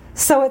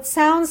 So it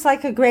sounds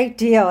like a great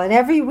deal, and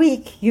every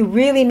week you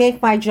really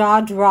make my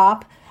jaw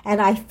drop. And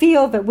I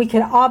feel that we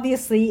can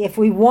obviously, if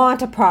we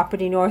want a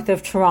property north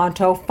of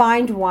Toronto,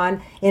 find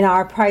one in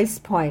our price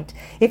point.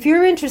 If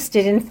you're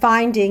interested in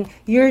finding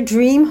your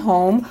dream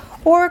home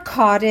or a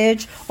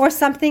cottage or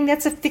something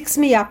that's a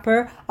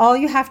fix-me-upper, all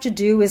you have to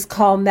do is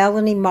call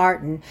Melanie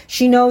Martin.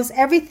 She knows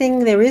everything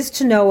there is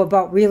to know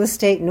about real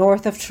estate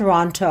north of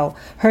Toronto.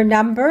 Her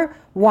number,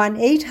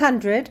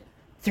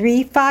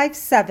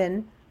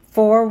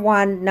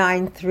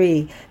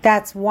 1-800-357-4193.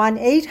 That's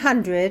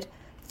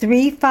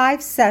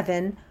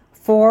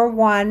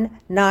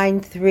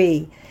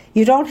 1-800-357-4193.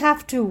 You don't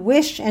have to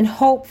wish and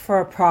hope for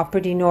a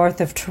property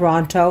north of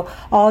Toronto.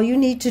 All you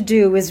need to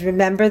do is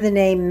remember the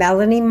name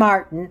Melanie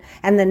Martin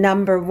and the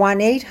number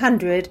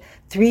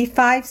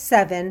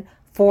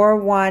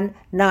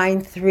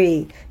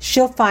 1-800-357-4193.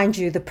 She'll find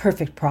you the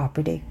perfect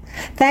property.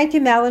 Thank you,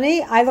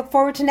 Melanie. I look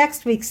forward to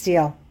next week's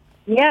deal.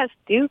 Yes,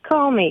 do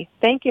call me.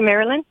 Thank you,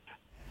 Marilyn.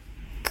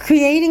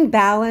 Creating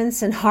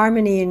balance and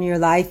harmony in your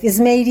life is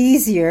made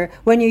easier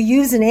when you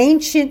use an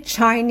ancient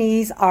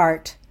Chinese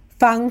art,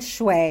 Feng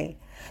Shui.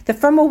 The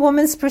From a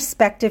Woman's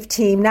Perspective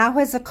team now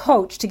has a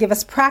coach to give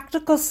us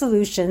practical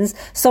solutions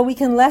so we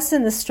can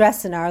lessen the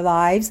stress in our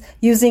lives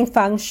using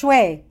Feng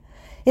Shui.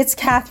 It's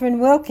Catherine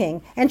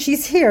Wilking, and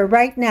she's here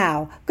right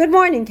now. Good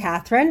morning,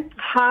 Catherine.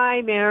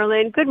 Hi,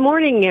 Marilyn. Good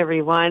morning,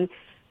 everyone.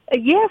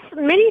 Yes,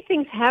 many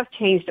things have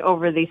changed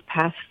over these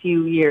past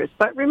few years,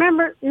 but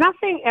remember,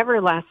 nothing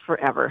ever lasts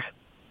forever.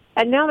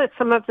 And now that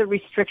some of the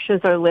restrictions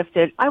are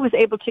lifted, I was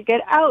able to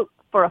get out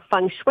for a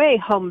Feng Shui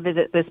home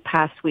visit this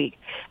past week,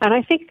 and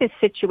I think this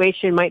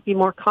situation might be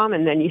more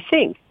common than you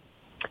think.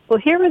 Well,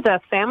 here was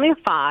a family of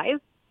 5,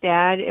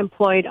 Dad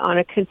employed on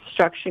a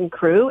construction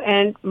crew,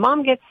 and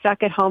Mom gets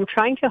stuck at home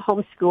trying to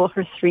homeschool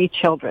her 3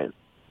 children.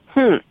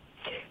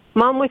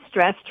 Mom was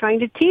stressed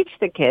trying to teach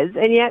the kids,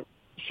 and yet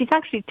she's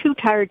actually too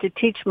tired to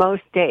teach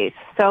most days.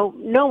 So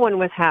no one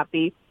was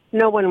happy.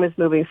 No one was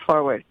moving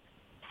forward.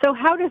 So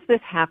how does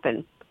this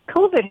happen?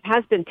 COVID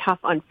has been tough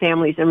on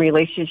families and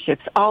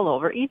relationships all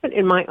over, even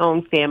in my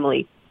own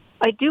family.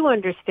 I do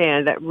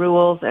understand that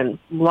rules and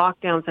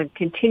lockdowns and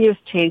continuous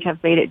change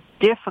have made it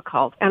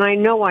difficult, and I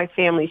know why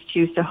families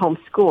choose to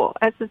homeschool,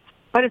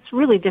 but it's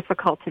really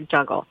difficult to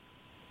juggle.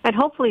 And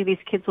hopefully these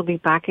kids will be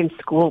back in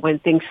school when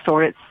things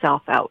sort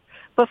itself out.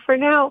 But for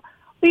now,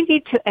 we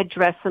need to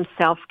address some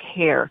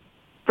self-care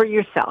for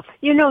yourself.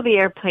 You know the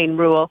airplane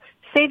rule.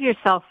 Save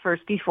yourself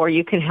first before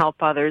you can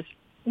help others.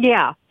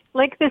 Yeah,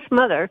 like this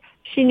mother,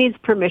 she needs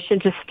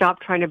permission to stop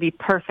trying to be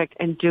perfect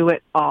and do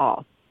it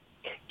all.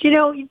 You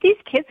know, these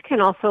kids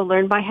can also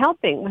learn by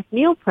helping with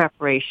meal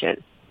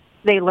preparation.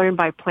 They learn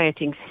by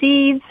planting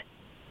seeds.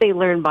 They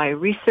learn by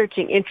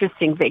researching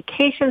interesting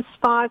vacation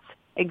spots,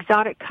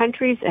 exotic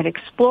countries, and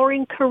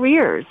exploring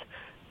careers.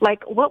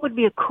 Like what would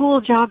be a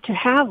cool job to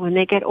have when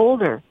they get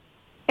older.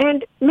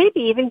 And maybe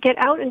even get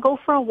out and go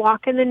for a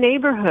walk in the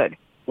neighborhood.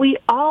 We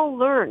all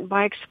learn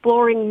by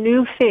exploring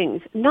new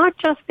things, not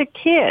just the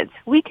kids.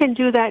 We can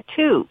do that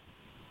too.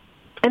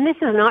 And this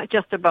is not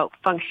just about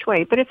Feng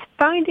Shui, but it's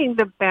finding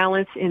the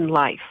balance in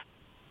life,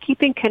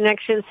 keeping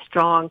connections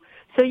strong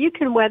so you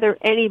can weather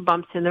any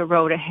bumps in the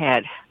road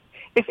ahead.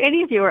 If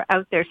any of you are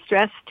out there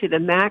stressed to the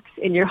max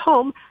in your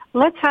home,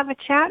 let's have a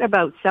chat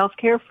about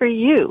self-care for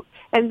you.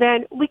 And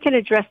then we can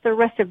address the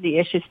rest of the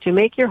issues to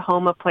make your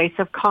home a place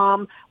of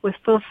calm with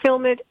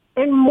fulfillment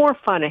and more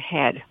fun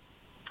ahead.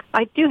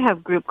 I do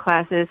have group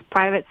classes,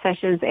 private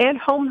sessions, and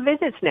home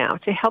visits now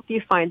to help you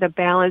find the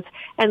balance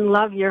and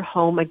love your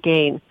home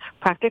again.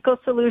 Practical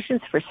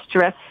solutions for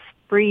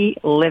stress-free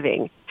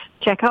living.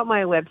 Check out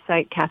my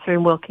website,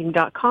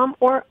 catherinewilking.com,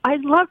 or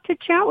I'd love to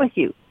chat with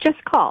you.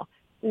 Just call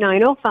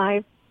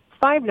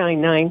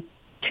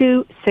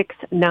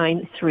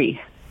 905-599-2693.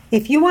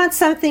 If you want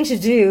something to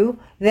do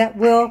that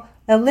will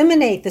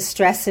eliminate the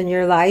stress in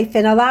your life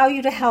and allow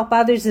you to help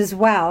others as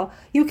well,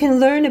 you can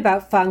learn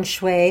about Feng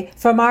Shui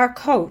from our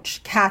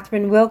coach,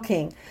 Catherine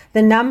Wilking.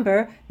 The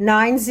number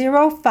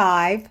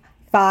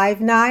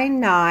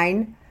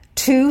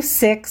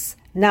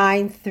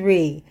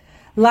 905-599-2693.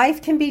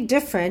 Life can be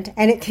different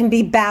and it can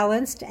be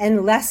balanced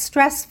and less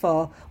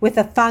stressful with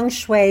a Feng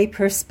Shui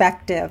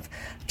perspective.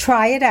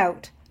 Try it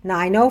out.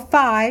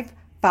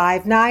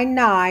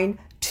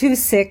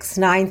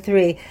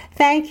 905-599-2693.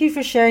 Thank you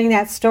for sharing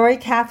that story,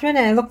 Catherine,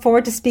 and I look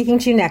forward to speaking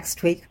to you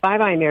next week.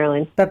 Bye-bye,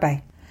 Marilyn.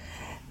 Bye-bye.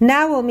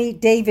 Now we'll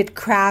meet David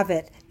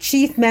Kravitz,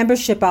 Chief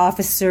Membership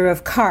Officer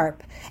of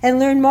CARP, and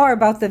learn more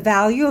about the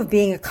value of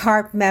being a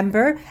CARP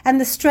member and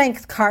the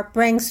strength CARP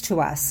brings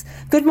to us.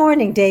 Good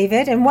morning,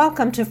 David, and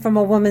welcome to From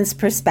a Woman's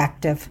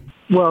Perspective.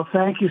 Well,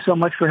 thank you so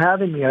much for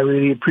having me. I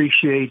really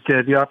appreciate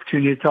the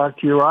opportunity to talk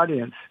to your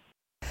audience.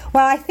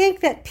 Well, I think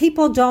that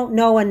people don't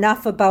know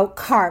enough about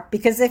CARP,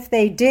 because if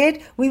they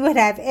did, we would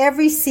have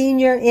every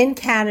senior in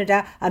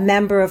Canada a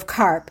member of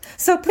CARP.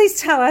 So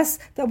please tell us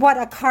what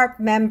a CARP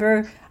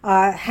member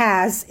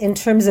has in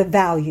terms of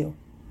value.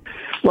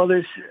 Well,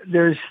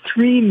 there's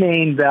 3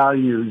 main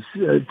values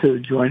to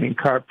joining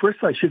CARP.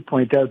 First, I should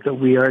point out that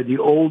we are the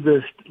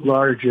oldest,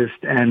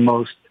 largest, and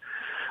most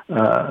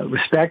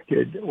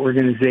respected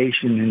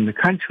organization in the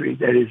country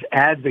that is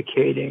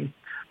advocating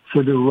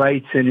for the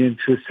rights and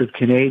interests of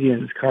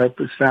Canadians. CARP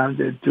was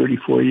founded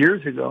 34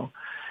 years ago,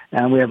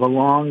 and we have a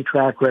long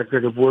track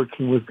record of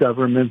working with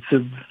governments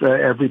of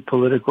every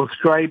political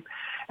stripe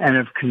and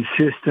of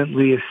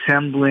consistently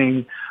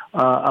assembling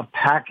a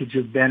package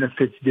of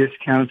benefits,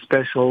 discounts,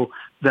 special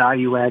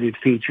value-added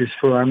features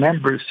for our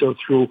members. So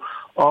through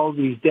all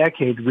these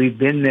decades, we've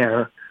been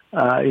there,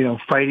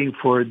 fighting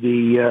for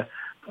the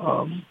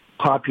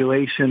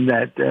population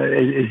that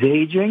is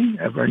aging,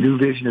 of our new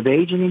vision of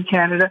aging in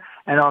Canada,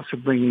 and also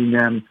bringing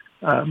them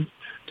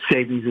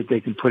savings that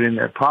they can put in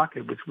their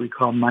pocket, which we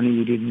call money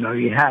you didn't know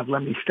you have.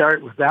 Let me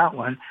start with that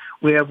one.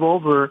 We have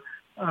over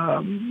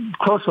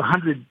close to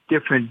 100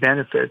 different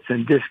benefits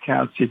and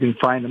discounts. You can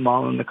find them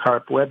all on the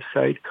CARP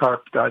website,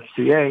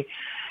 carp.ca.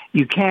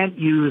 You can't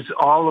use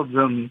all of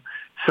them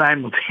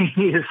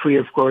simultaneously,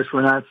 of course.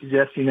 We're not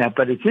suggesting that,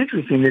 but it's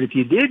interesting that if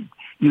you did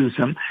use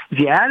them, if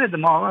you added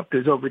them all up,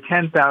 there's over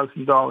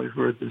 $10,000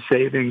 worth of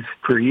savings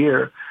per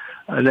year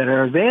that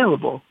are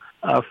available,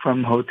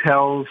 from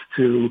hotels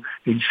to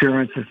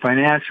insurance and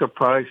financial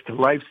products to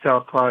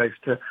lifestyle products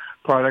to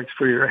products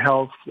for your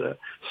health,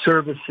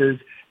 services.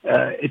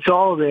 It's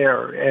all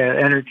there,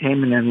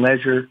 entertainment and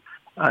leisure.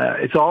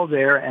 It's all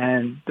there,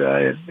 and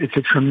it's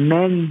a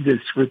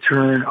tremendous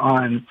return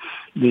on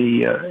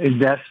the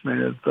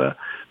investment of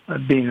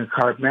being a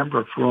CARP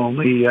member for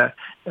only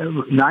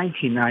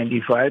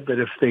 $19.95. But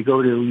if they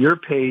go to your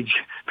page,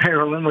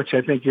 Marilyn, which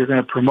I think you're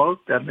going to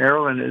promote, that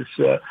Marilyn has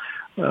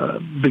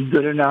been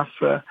good enough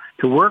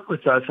to work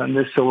with us on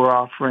this, so we're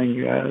offering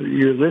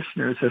your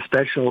listeners a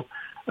special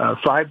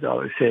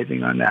 $5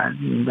 saving on that.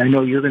 And I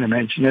know you're going to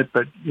mention it,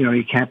 but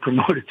you can't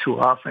promote it too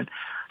often.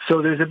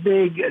 So there's a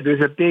big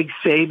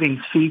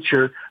savings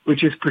feature,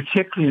 which is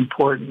particularly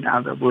important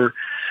now that we're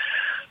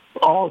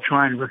all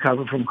trying to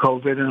recover from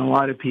COVID, and a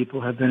lot of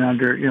people have been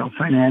under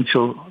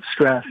financial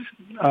stress.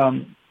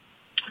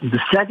 The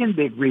second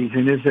big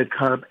reason is that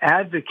CARP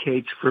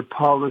advocates for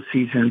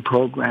policies and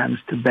programs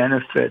to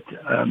benefit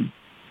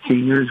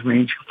seniors,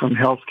 ranging from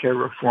healthcare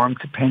reform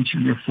to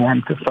pension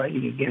reform to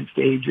fighting against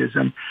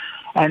ageism.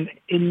 And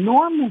in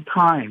normal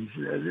times,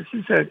 this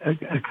is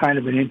a kind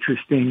of an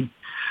interesting,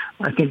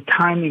 I think,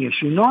 timing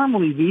issue.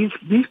 Normally, these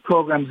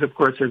programs, of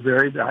course, are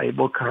very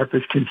valuable. CARP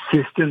is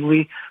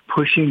consistently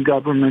pushing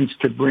governments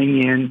to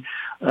bring in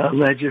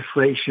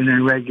legislation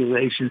and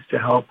regulations to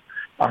help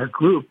our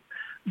group.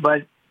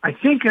 But I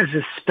think there's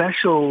a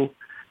special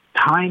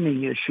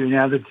timing issue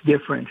now that's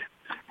different.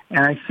 And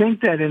I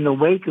think that in the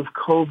wake of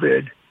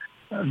COVID,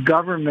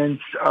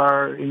 governments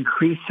are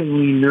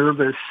increasingly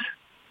nervous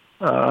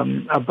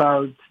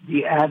about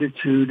the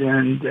attitude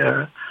and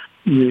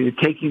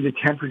taking the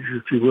temperature,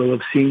 if you will,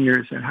 of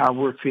seniors and how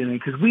we're feeling.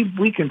 Because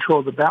we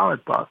control the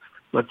ballot box.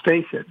 Let's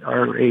face it,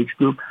 our age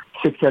group,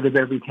 6 out of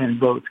every 10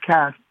 votes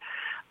cast.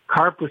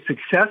 CARP was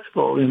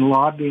successful in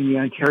lobbying the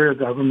Ontario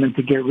government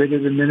to get rid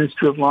of the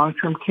Ministry of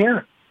Long-Term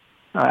Care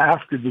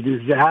after the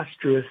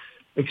disastrous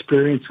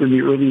experience in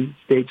the early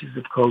stages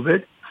of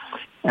COVID.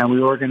 And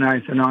we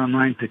organized an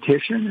online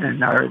petition,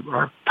 and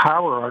our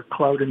power, our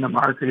clout in the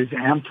market is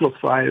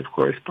amplified, of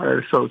course, by our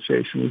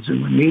association with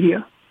Zoomer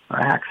Media,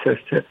 our access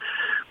to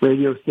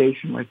radio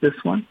station like this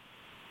one.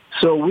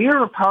 So we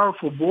are a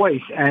powerful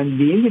voice, and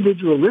the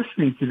individual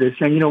listening to this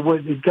saying,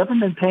 was the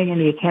government paying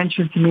any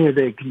attention to me? Are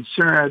they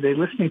concerned? Are they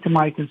listening to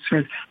my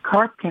concerns?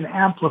 CARP can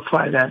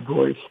amplify that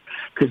voice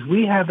because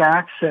we have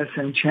access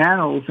and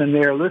channels, and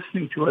they are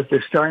listening to us.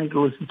 They're starting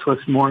to listen to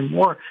us more and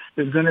more.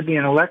 There's going to be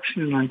an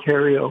election in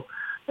Ontario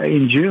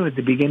in June, at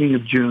the beginning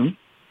of June,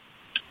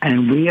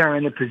 and we are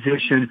in a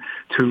position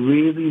to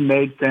really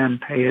make them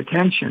pay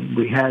attention.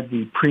 We had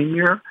the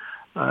Premier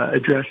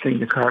addressing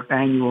the CARP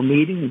annual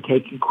meeting and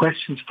taking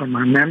questions from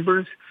our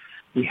members.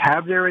 We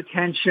have their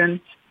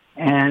attention,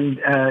 and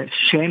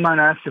shame on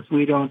us if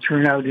we don't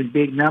turn out in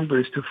big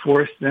numbers to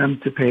force them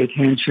to pay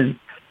attention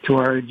to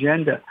our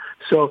agenda.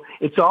 So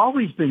it's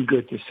always been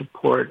good to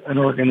support an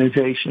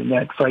organization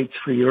that fights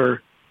for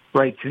your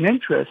rights and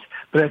interests,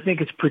 but I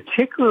think it's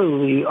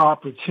particularly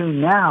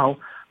opportune now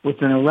with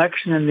an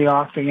election in the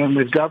offing and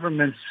with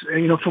governments,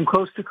 from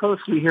coast to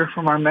coast. We hear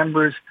from our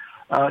members,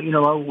 out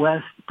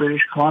west,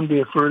 British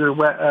Columbia, further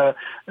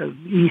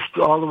east,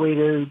 all the way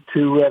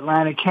to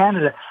Atlantic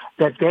Canada,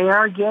 that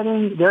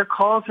their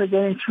calls are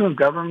getting through, and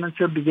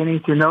governments are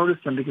beginning to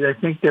notice them because I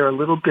think they're a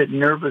little bit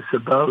nervous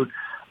about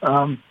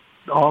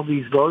all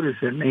these voters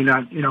that may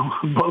not,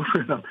 vote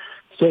for them.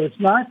 So it's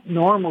not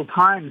normal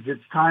times.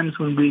 It's times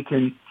when we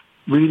can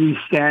really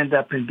stand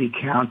up and be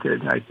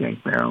counted, I think,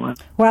 Marilyn.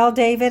 Well,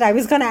 David, I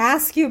was going to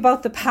ask you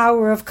about the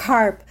power of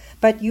CARP,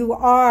 but you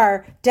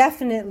are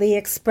definitely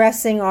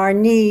expressing our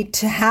need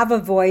to have a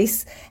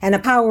voice and a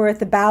power at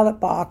the ballot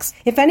box.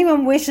 If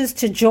anyone wishes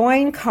to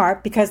join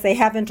CARP, because they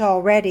haven't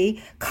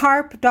already,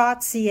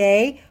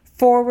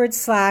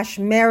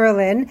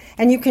 carp.ca/Marilyn,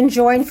 and you can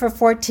join for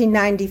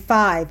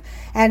 $14.95.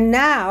 And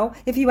now,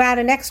 if you add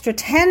an extra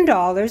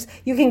 $10,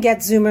 you can get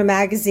Zoomer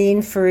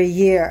Magazine for a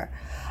year.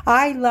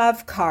 I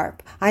love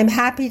CARP. I'm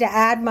happy to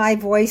add my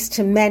voice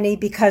to many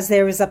because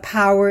there is a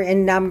power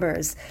in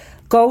numbers.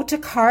 Go to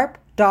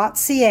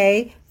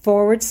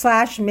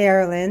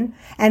carp.ca/Marilyn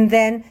and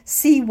then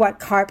see what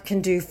CARP can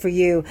do for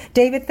you.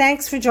 David,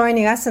 thanks for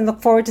joining us and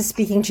look forward to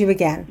speaking to you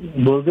again.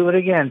 We'll do it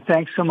again.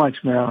 Thanks so much,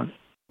 Marilyn.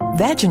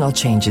 Vaginal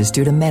changes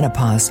due to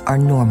menopause are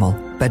normal,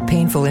 but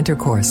painful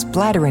intercourse,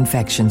 bladder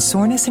infection,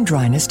 soreness, and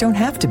dryness don't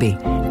have to be,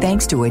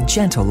 thanks to a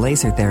gentle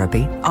laser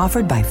therapy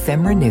offered by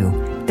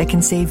FemRenew that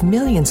can save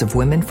millions of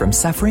women from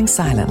suffering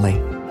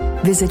silently.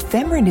 Visit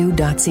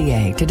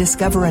femrenew.ca to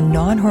discover a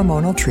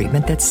non-hormonal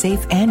treatment that's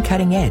safe and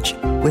cutting edge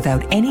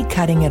without any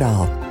cutting at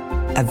all.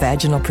 A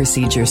vaginal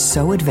procedure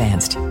so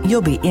advanced,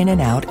 you'll be in and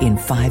out in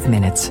 5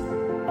 minutes.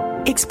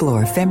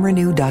 Explore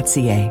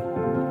femrenew.ca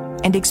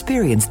and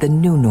experience the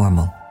new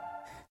normal.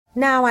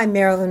 Now I'm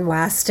Marilyn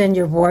Waston,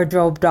 your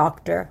wardrobe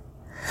doctor.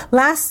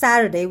 Last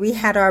Saturday, we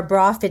had our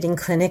bra fitting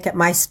clinic at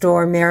my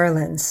store,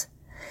 Maryland's.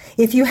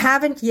 If you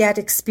haven't yet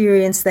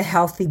experienced the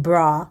healthy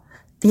bra,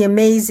 the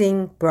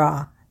amazing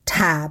bra,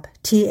 TAB,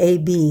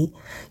 T-A-B,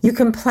 you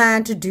can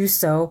plan to do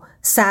so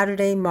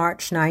Saturday,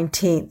 March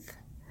 19th.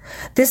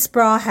 This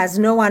bra has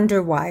no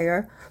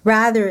underwire.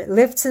 Rather, it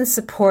lifts and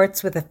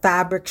supports with a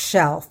fabric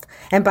shelf,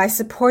 and by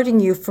supporting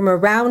you from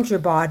around your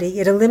body,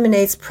 it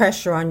eliminates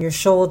pressure on your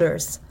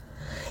shoulders.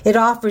 It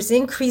offers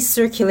increased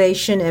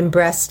circulation and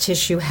breast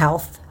tissue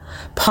health,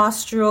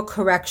 postural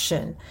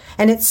correction,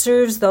 and it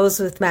serves those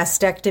with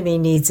mastectomy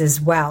needs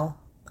as well.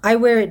 I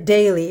wear it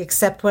daily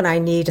except when I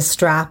need a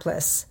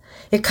strapless.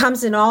 It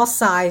comes in all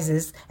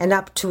sizes and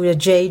up to a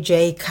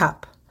JJ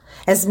cup.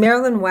 As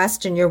Marilyn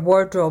Weston, your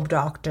wardrobe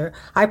doctor,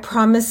 I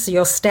promise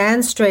you'll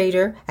stand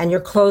straighter and your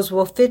clothes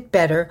will fit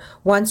better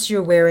once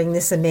you're wearing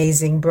this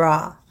amazing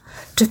bra.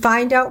 To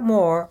find out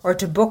more or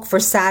to book for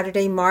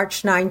Saturday,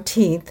 March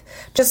 19th,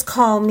 just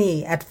call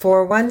me at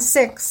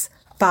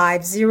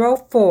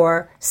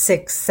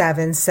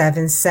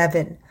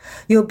 416-504-6777.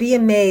 You'll be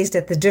amazed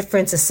at the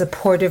difference a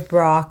supportive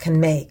bra can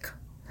make.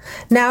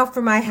 Now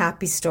for my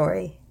happy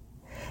story.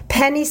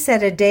 Penny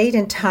set a date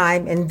and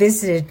time and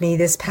visited me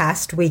this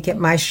past week at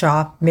my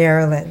shop,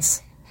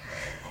 Maryland's.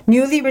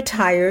 Newly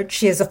retired,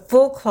 she has a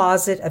full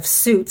closet of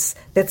suits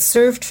that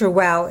served her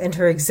well in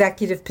her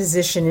executive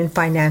position in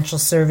financial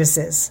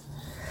services.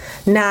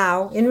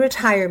 Now, in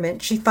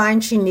retirement, she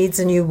finds she needs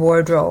a new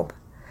wardrobe.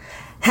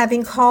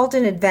 Having called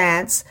in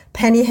advance,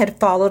 Penny had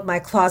followed my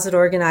closet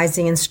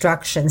organizing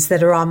instructions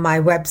that are on my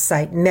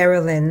website,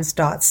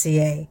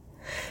 marylands.ca.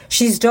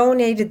 She's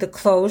donated the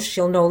clothes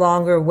she'll no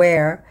longer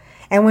wear,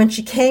 and when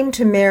she came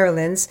to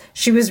Maryland's,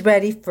 she was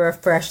ready for a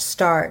fresh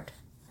start.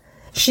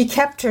 She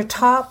kept her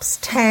tops,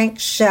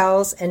 tanks,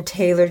 shells, and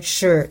tailored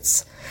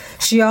shirts.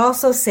 She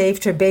also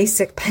saved her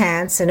basic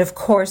pants and, of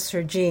course,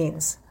 her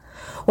jeans.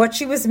 What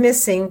she was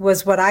missing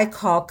was what I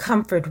call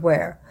comfort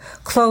wear,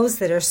 clothes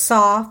that are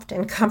soft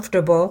and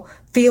comfortable,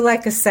 feel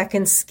like a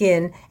second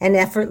skin, and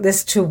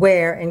effortless to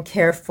wear and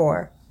care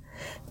for.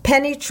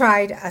 Penny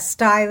tried a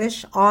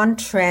stylish,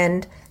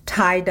 on-trend,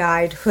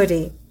 tie-dyed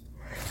hoodie.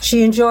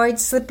 She enjoyed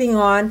slipping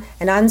on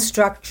an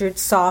unstructured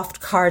soft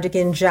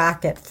cardigan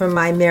jacket from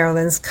my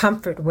Maryland's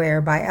Comfort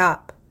Wear by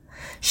Up.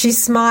 She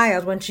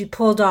smiled when she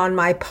pulled on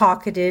my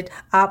pocketed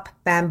Up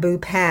bamboo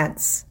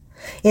pants.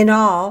 In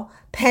all,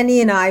 Penny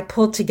and I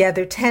pulled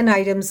together 10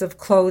 items of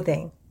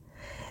clothing.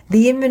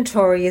 The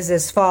inventory is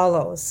as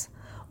follows: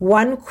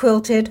 1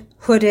 quilted,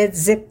 hooded,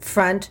 zip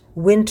front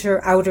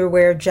winter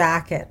outerwear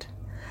jacket,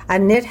 a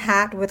knit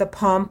hat with a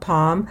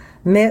pom-pom,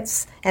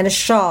 mitts, and a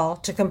shawl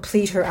to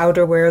complete her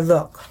outerwear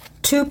look,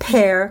 2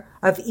 pair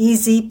of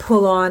easy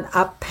pull-on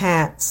up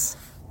pants,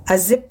 a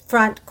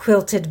zip-front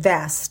quilted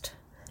vest,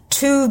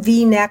 2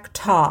 V-neck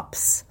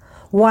tops,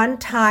 1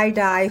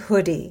 tie-dye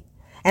hoodie,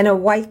 and a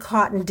white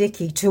cotton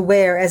dickie to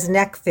wear as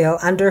neck fill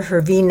under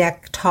her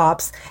V-neck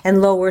tops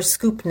and lower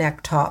scoop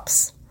neck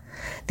tops.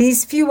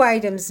 These few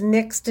items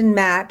mixed and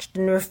matched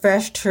and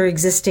refreshed her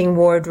existing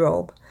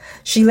wardrobe.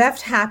 She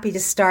left happy to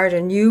start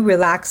a new,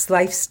 relaxed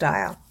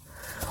lifestyle.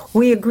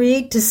 We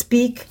agreed to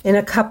speak in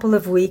a couple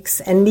of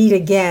weeks and meet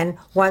again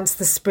once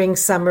the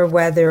spring-summer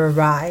weather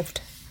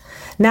arrived.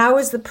 Now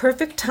is the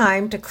perfect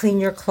time to clean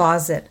your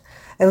closet,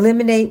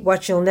 eliminate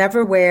what you'll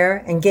never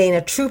wear, and gain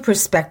a true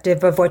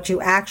perspective of what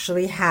you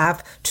actually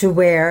have to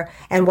wear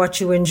and what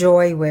you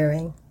enjoy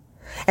wearing.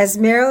 As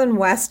Marilyn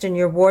Weston,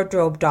 your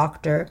wardrobe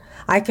doctor,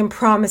 I can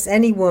promise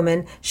any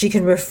woman she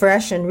can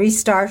refresh and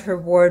restart her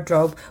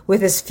wardrobe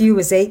with as few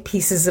as 8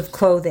 pieces of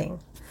clothing.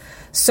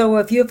 So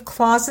if you have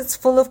closets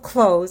full of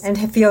clothes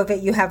and feel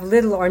that you have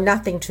little or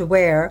nothing to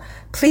wear,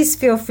 please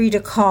feel free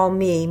to call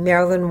me,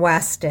 Marilyn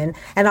Weston,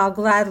 and I'll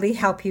gladly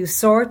help you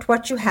sort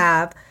what you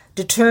have,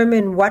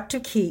 determine what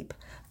to keep,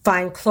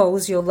 find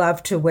clothes you'll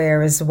love to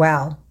wear as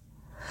well.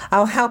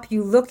 I'll help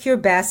you look your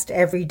best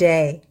every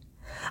day.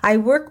 I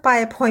work by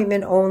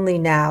appointment only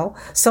now,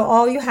 so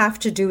all you have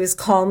to do is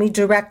call me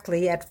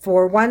directly at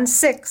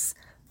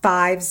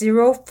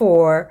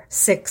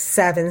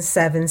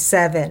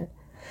 416-504-6777.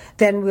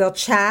 Then we'll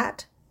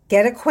chat,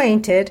 get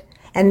acquainted,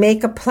 and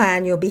make a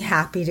plan you'll be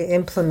happy to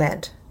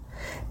implement.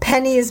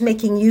 Penny is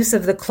making use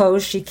of the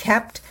clothes she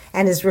kept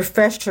and has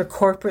refreshed her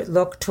corporate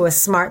look to a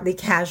smartly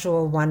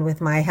casual one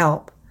with my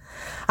help.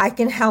 I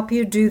can help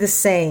you do the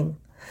same.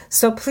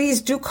 So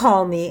please do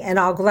call me and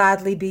I'll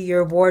gladly be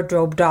your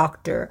wardrobe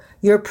doctor,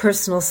 your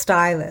personal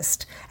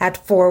stylist,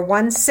 at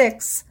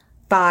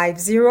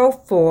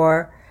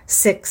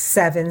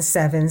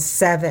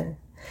 416-504-6777.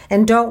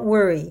 And don't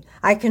worry,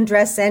 I can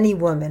dress any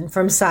woman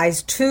from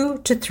size 2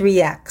 to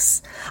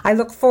 3X. I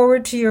look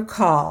forward to your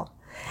call.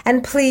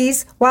 And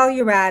please, while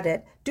you're at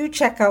it, do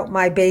check out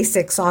my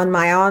basics on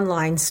my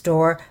online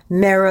store,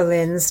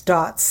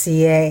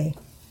 marylands.ca.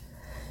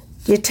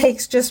 It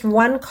takes just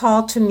one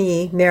call to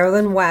me,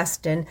 Marilyn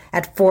Weston,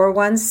 at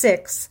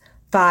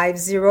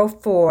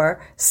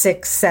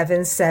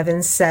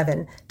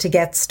 416-504-6777 to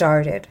get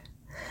started.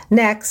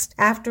 Next,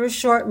 after a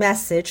short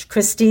message,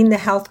 Christine, the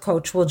health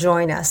coach, will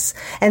join us.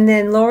 And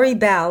then Lori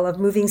Bell of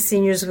Moving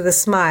Seniors with a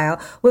Smile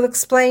will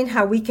explain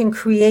how we can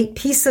create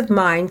peace of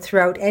mind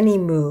throughout any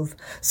move.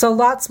 So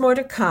lots more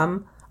to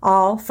come,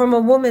 all from a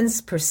woman's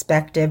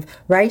perspective,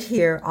 right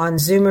here on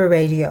Zoomer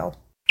Radio.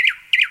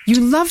 You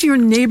love your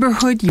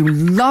neighborhood, you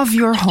love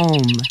your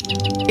home.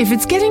 If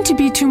it's getting to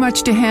be too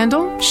much to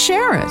handle,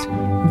 share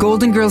it.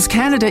 Golden Girls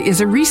Canada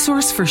is a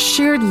resource for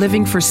shared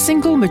living for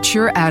single,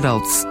 mature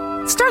adults.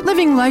 Start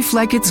living life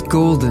like it's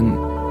golden.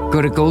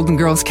 Go to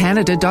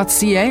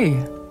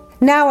goldengirlscanada.ca.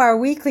 Now our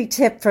weekly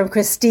tip from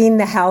Christine,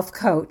 the health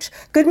coach.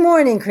 Good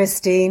morning,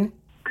 Christine.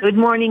 Good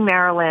morning,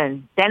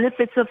 Marilyn.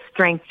 Benefits of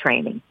strength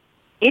training.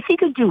 If you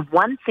could do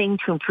one thing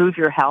to improve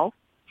your health,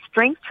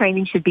 strength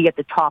training should be at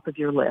the top of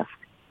your list.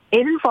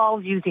 It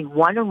involves using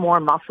one or more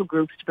muscle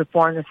groups to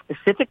perform a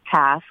specific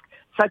task,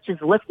 such as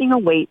lifting a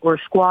weight or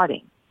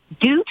squatting.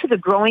 Due to the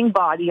growing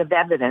body of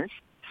evidence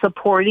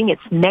supporting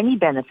its many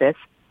benefits,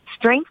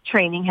 strength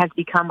training has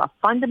become a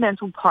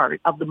fundamental part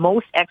of the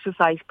most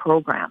exercise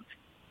programs.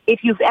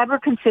 If you've ever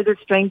considered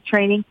strength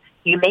training,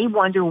 you may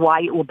wonder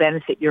why it will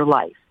benefit your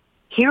life.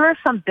 Here are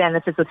some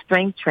benefits of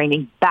strength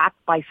training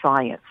backed by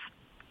science.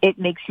 It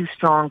makes you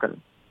stronger,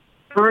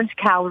 burns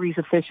calories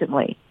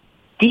efficiently,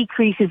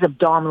 decreases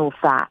abdominal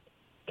fat,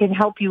 can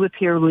help you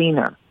appear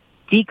leaner,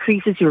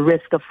 decreases your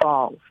risk of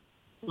falls,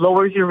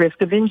 lowers your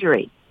risk of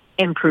injury,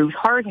 improves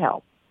heart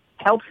health,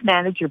 helps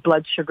manage your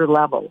blood sugar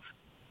levels,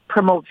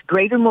 promotes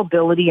greater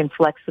mobility and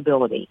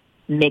flexibility,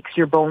 makes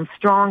your bones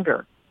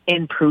stronger,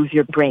 improves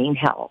your brain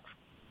health.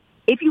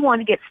 If you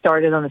want to get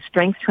started on a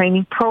strength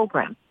training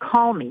program,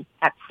 call me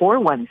at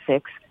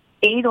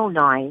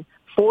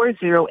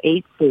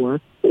 416-809-4084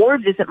 or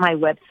visit my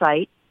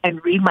website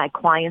and read my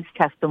clients'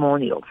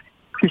 testimonials.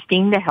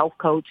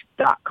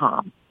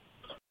 ChristineTheHealthCoach.com.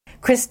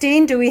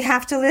 Christine, do we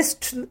have to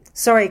lift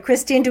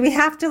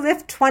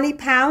 20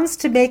 pounds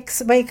to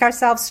make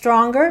ourselves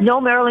stronger? No,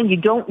 Marilyn, you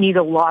don't need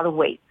a lot of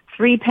weight.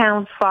 3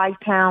 pounds, 5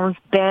 pounds,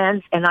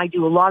 bands, and I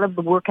do a lot of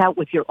the workout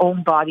with your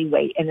own body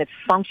weight. And it's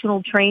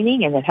functional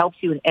training, and it helps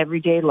you in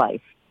everyday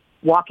life.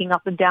 Walking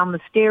up and down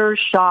the stairs,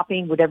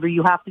 shopping, whatever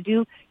you have to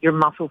do, your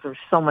muscles are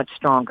so much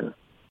stronger.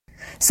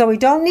 So we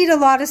don't need a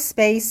lot of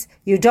space.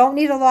 You don't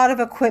need a lot of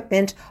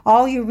equipment.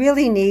 All you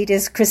really need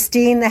is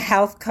Christine, the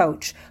health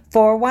coach.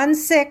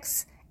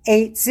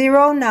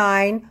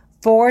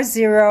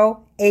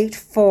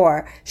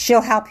 416-809-4084.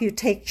 She'll help you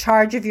take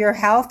charge of your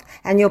health,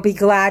 and you'll be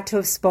glad to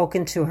have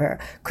spoken to her.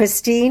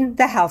 Christine,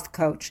 the health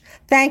coach.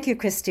 Thank you,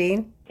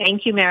 Christine.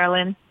 Thank you,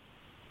 Marilyn.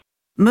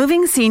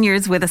 Moving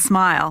Seniors with a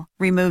Smile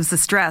removes the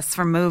stress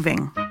from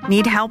moving.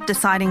 Need help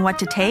deciding what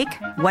to take,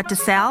 what to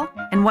sell,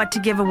 and what to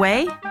give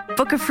away?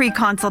 Book a free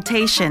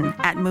consultation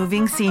at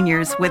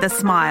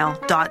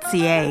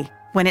movingseniorswithasmile.ca.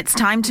 When it's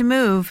time to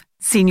move,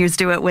 seniors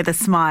do it with a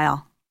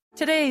smile.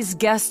 Today's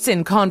guests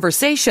in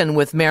conversation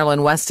with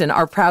Marilyn Weston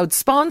are proud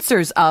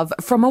sponsors of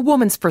From a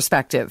Woman's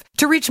Perspective.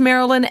 To reach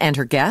Marilyn and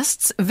her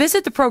guests,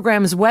 visit the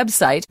program's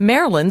website,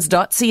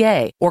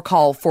 marilyns.ca, or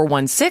call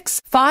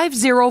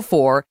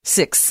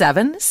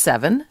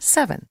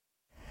 416-504-6777.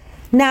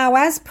 Now,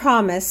 as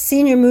promised,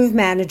 Senior Move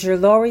Manager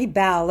Lori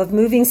Bell of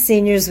Moving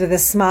Seniors with a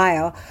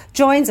Smile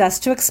joins us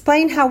to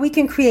explain how we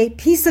can create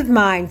peace of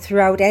mind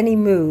throughout any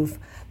move.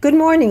 Good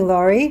morning,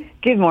 Lori.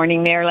 Good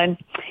morning, Marilyn.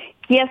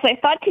 Yes, I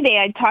thought today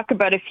I'd talk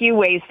about a few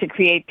ways to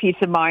create peace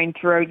of mind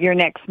throughout your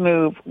next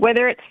move,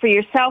 whether it's for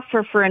yourself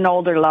or for an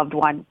older loved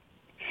one.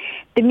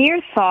 The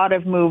mere thought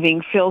of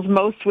moving fills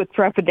most with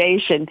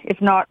trepidation, if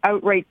not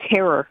outright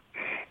terror.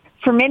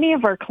 For many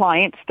of our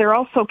clients, they're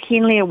also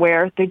keenly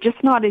aware they're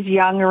just not as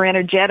young or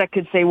energetic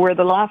as they were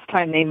the last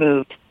time they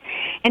moved.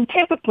 And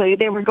typically,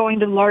 they were going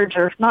to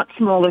larger, not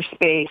smaller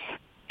space.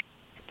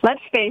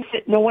 Let's face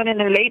it, no one in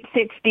their late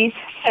 60s,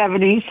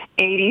 70s,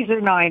 80s, or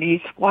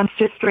 90s wants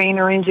to strain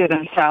or injure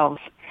themselves.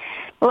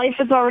 Life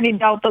has already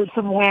dealt them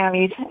some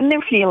whammies, and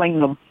they're feeling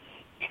them.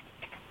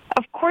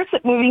 Of course,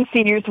 at Moving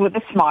Seniors with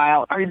a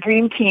Smile, our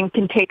dream team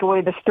can take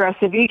away the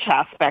stress of each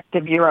aspect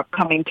of your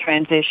upcoming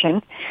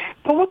transition.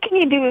 But what can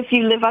you do if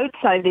you live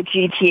outside the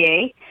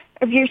GTA,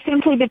 if you're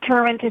simply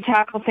determined to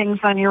tackle things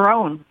on your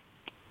own?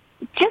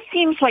 It just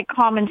seems like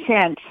common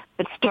sense,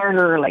 but start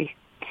early.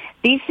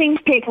 These things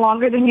take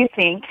longer than you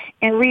think,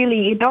 and really,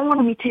 you don't want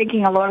to be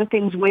taking a lot of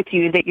things with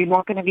you that you're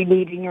not going to be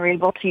needing or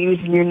able to use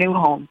in your new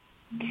home.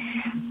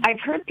 I've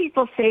heard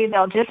people say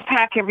they'll just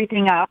pack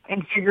everything up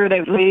and figure it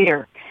out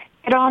later.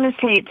 But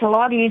honestly, it's a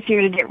lot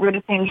easier to get rid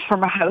of things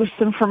from a house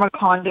than from a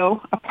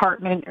condo,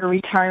 apartment, or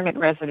retirement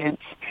residence,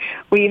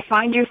 where you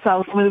find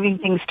yourself moving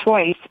things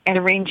twice and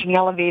arranging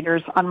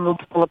elevators on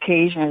multiple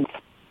occasions.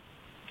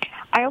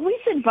 I always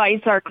advise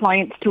our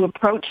clients to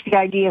approach the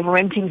idea of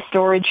renting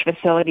storage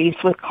facilities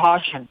with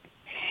caution.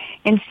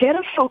 Instead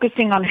of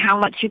focusing on how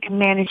much you can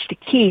manage to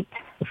keep,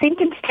 think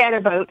instead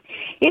about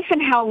if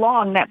and how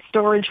long that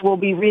storage will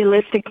be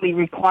realistically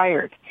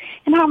required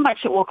and how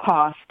much it will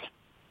cost.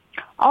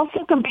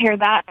 Also compare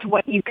that to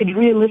what you could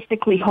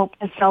realistically hope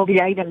to sell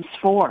the items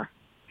for.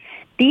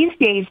 These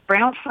days,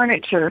 brown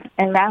furniture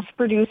and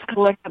mass-produced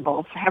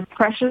collectibles have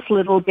precious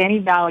little of any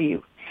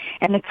value,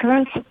 and the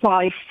current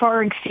supply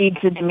far exceeds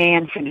the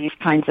demand for these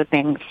kinds of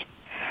things.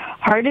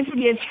 Hard as it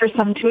is for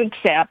some to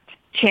accept,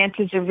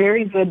 chances are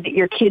very good that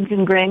your kids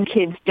and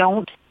grandkids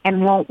don't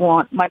and won't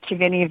want much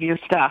of any of your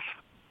stuff.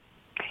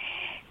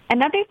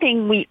 Another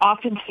thing we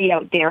often see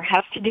out there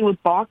has to do with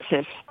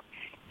boxes.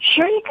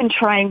 Sure, you can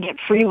try and get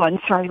free ones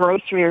from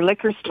grocery or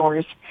liquor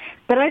stores,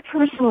 but I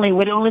personally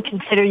would only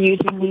consider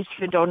using these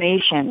for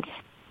donations.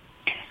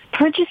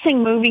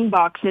 Purchasing moving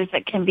boxes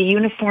that can be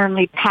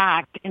uniformly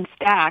packed and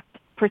stacked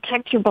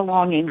protect your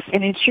belongings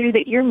and ensure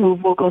that your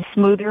move will go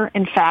smoother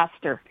and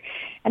faster.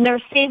 And there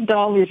are saved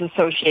dollars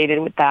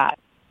associated with that.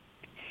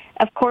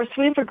 Of course,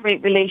 we have a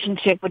great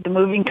relationship with the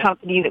moving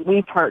company that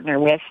we partner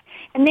with,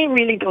 and they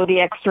really go the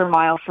extra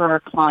mile for our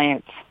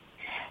clients.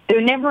 There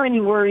are never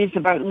any worries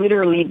about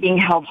literally being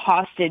held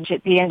hostage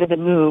at the end of the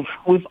move.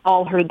 We've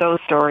all heard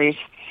those stories.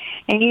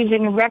 And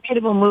using a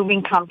reputable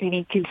moving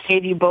company can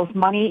save you both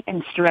money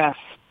and stress.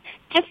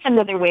 Just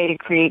another way to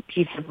create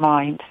peace of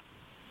mind.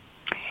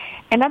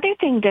 Another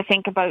thing to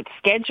think about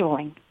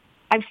scheduling.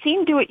 I've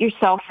seen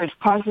do-it-yourselfers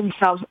cause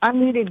themselves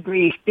unneeded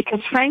grief because,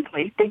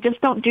 frankly, they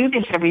just don't do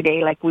this every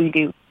day like we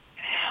do.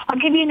 I'll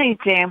give you an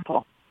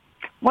example.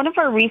 One of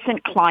our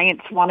recent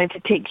clients wanted to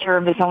take care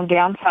of his own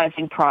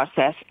downsizing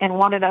process and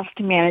wanted us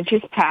to manage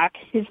his pack,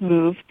 his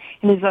move,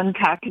 and his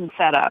unpacking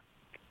setup.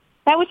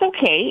 That was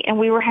okay, and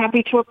we were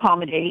happy to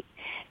accommodate.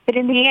 But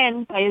in the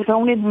end, by his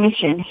own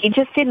admission, he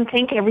just didn't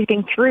think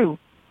everything through.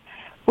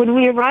 When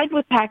we arrived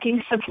with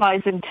packing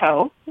supplies in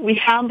tow,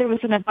 we found there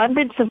was an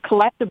abundance of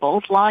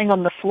collectibles lying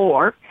on the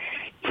floor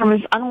from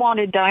his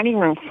unwanted dining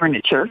room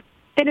furniture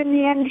that in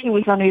the end he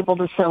was unable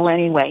to sell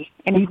anyway,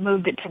 and he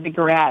moved it to the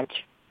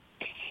garage.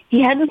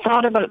 He hadn't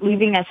thought about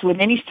leaving us with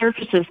any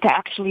surfaces to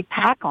actually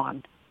pack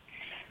on.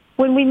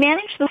 When we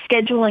manage the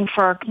scheduling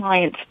for our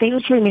clients,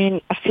 things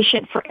remain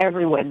efficient for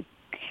everyone.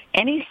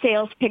 Any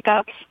sales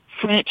pickups,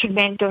 furniture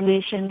bank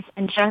donations,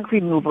 and junk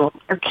removal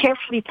are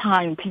carefully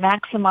timed to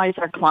maximize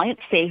our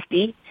clients'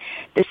 safety,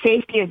 the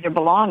safety of their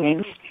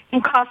belongings,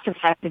 and cost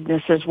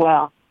effectiveness as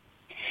well.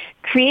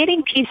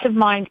 Creating peace of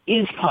mind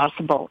is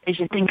possible as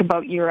you think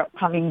about your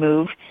upcoming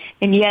move.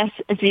 And yes,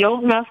 as the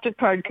old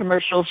MasterCard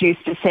commercials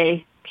used to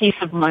say, peace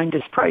of mind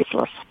is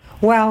priceless.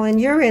 Well, in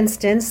your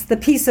instance, the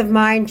peace of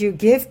mind you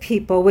give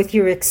people with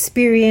your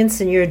experience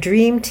and your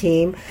dream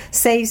team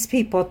saves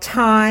people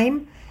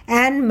time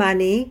and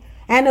money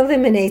and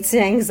eliminates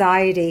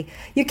anxiety.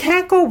 You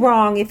can't go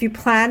wrong if you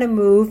plan a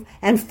move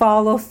and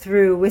follow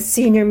through with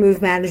Senior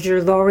Move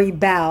Manager Lori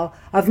Bell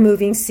of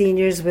Moving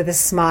Seniors with a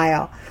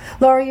Smile.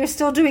 Lori, you're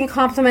still doing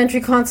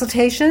complimentary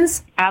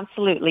consultations?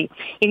 Absolutely.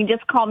 You can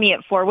just call me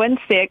at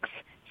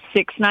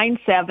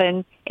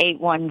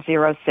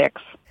 416-697-8106.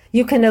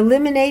 You can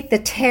eliminate the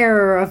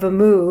terror of a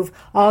move.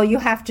 All you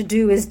have to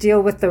do is deal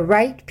with the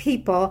right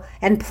people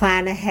and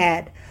plan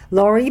ahead.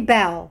 Lori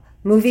Bell,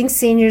 Moving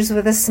Seniors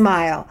with a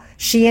Smile.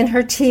 She and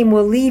her team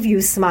will leave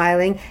you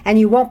smiling, and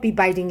you won't be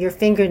biting your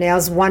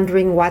fingernails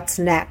wondering what's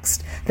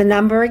next. The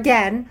number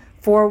again,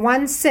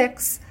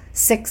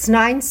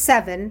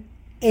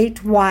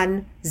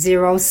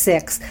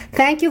 416-697-8106.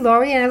 Thank you,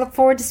 Lori, and I look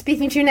forward to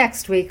speaking to you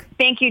next week.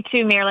 Thank you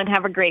too, Marilyn.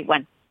 Have a great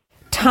one.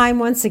 Time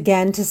once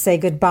again to say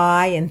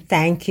goodbye and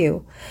thank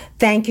you.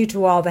 Thank you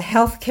to all the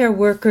healthcare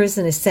workers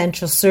and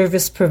essential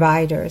service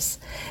providers.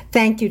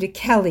 Thank you to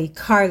Kelly,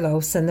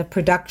 Carlos, and the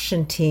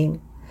production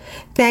team.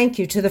 Thank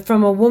you to the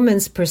From a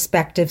Woman's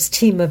Perspectives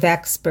team of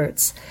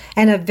experts.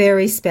 And a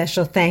very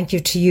special thank you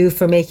to you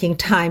for making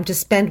time to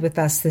spend with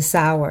us this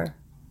hour.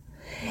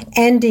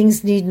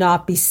 Endings need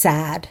not be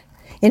sad.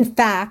 In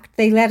fact,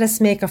 they let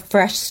us make a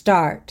fresh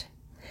start.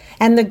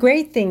 And the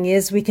great thing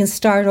is we can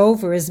start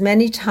over as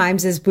many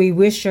times as we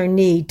wish or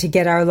need to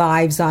get our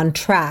lives on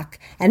track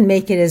and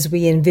make it as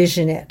we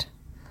envision it.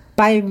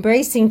 By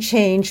embracing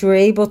change, we're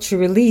able to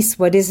release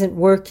what isn't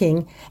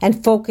working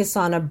and focus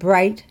on a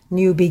bright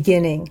new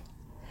beginning.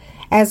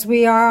 As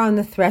we are on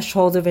the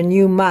threshold of a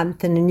new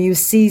month and a new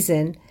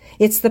season,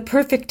 it's the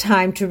perfect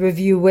time to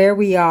review where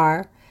we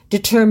are,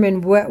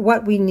 determine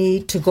what we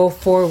need to go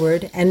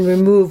forward, and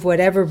remove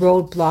whatever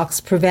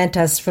roadblocks prevent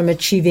us from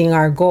achieving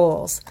our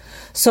goals,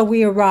 so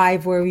we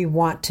arrive where we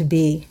want to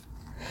be.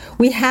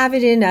 We have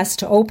it in us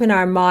to open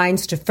our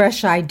minds to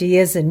fresh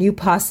ideas and new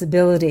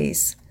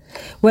possibilities.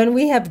 When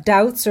we have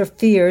doubts or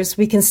fears,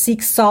 we can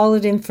seek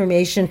solid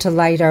information to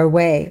light our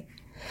way.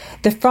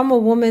 The From a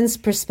Woman's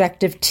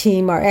Perspective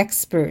team are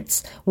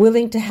experts,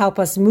 willing to help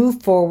us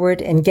move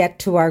forward and get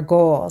to our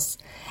goals,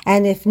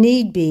 and if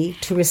need be,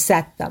 to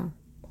reset them.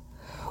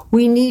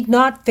 We need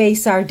not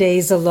face our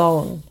days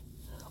alone.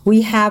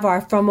 We have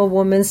our From a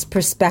Woman's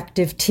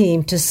Perspective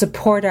team to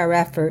support our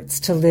efforts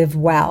to live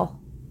well.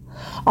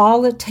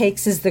 All it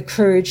takes is the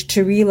courage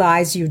to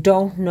realize you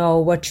don't know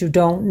what you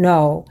don't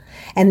know,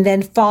 and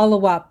then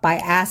follow up by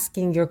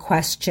asking your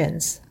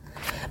questions.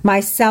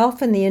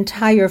 Myself and the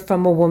entire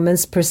From a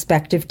Woman's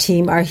Perspective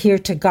team are here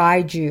to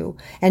guide you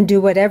and do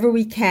whatever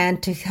we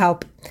can to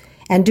help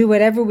and do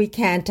whatever we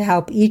can to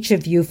help each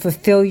of you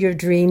fulfill your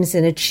dreams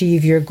and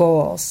achieve your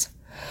goals.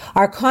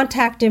 Our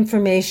contact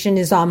information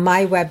is on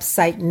my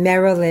website,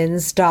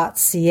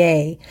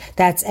 marilyns.ca.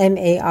 That's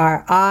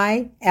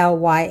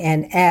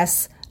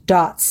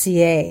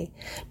MARILYNS.ca.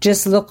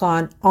 Just look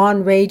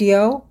on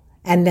radio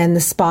and then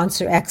the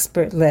sponsor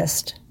expert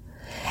list.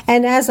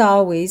 And as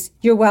always,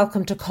 you're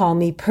welcome to call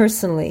me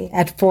personally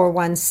at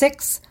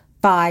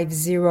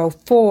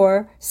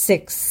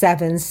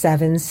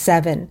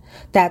 416-504-6777.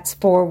 That's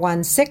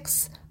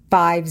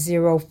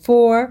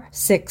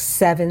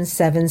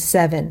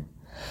 416-504-6777.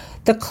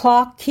 The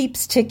clock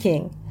keeps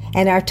ticking,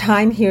 and our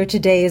time here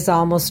today is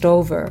almost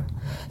over.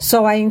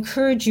 So I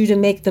encourage you to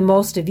make the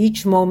most of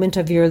each moment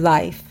of your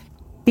life.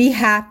 Be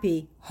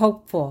happy,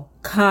 hopeful,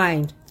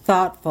 kind,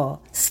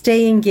 thoughtful.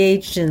 Stay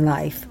engaged in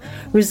life.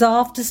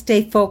 Resolve to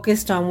stay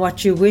focused on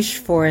what you wish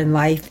for in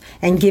life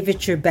and give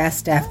it your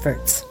best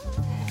efforts.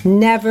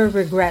 Never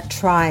regret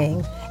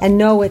trying, and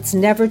know it's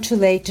never too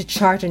late to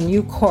chart a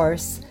new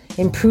course,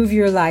 improve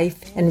your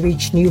life, and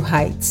reach new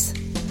heights.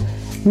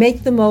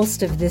 Make the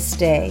most of this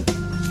day.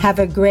 Have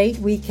a great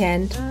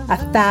weekend, a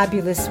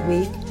fabulous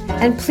week,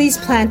 and please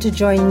plan to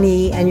join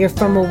me and your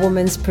From a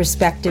Woman's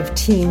Perspective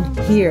team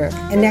here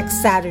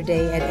next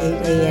Saturday at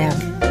 8 a.m.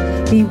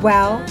 Be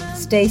well,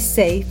 stay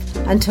safe,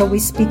 until we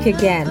speak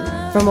again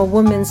from a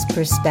woman's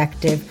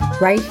perspective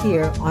right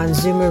here on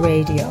Zoomer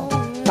Radio.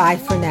 Bye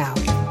for now.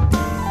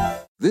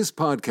 This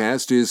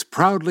podcast is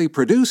proudly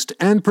produced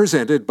and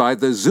presented by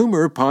the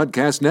Zoomer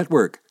Podcast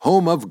Network,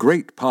 home of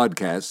great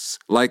podcasts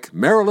like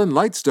Marilyn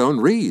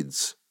Lightstone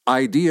Reads,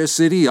 Idea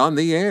City on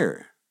the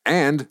Air,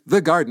 and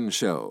The Garden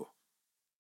Show.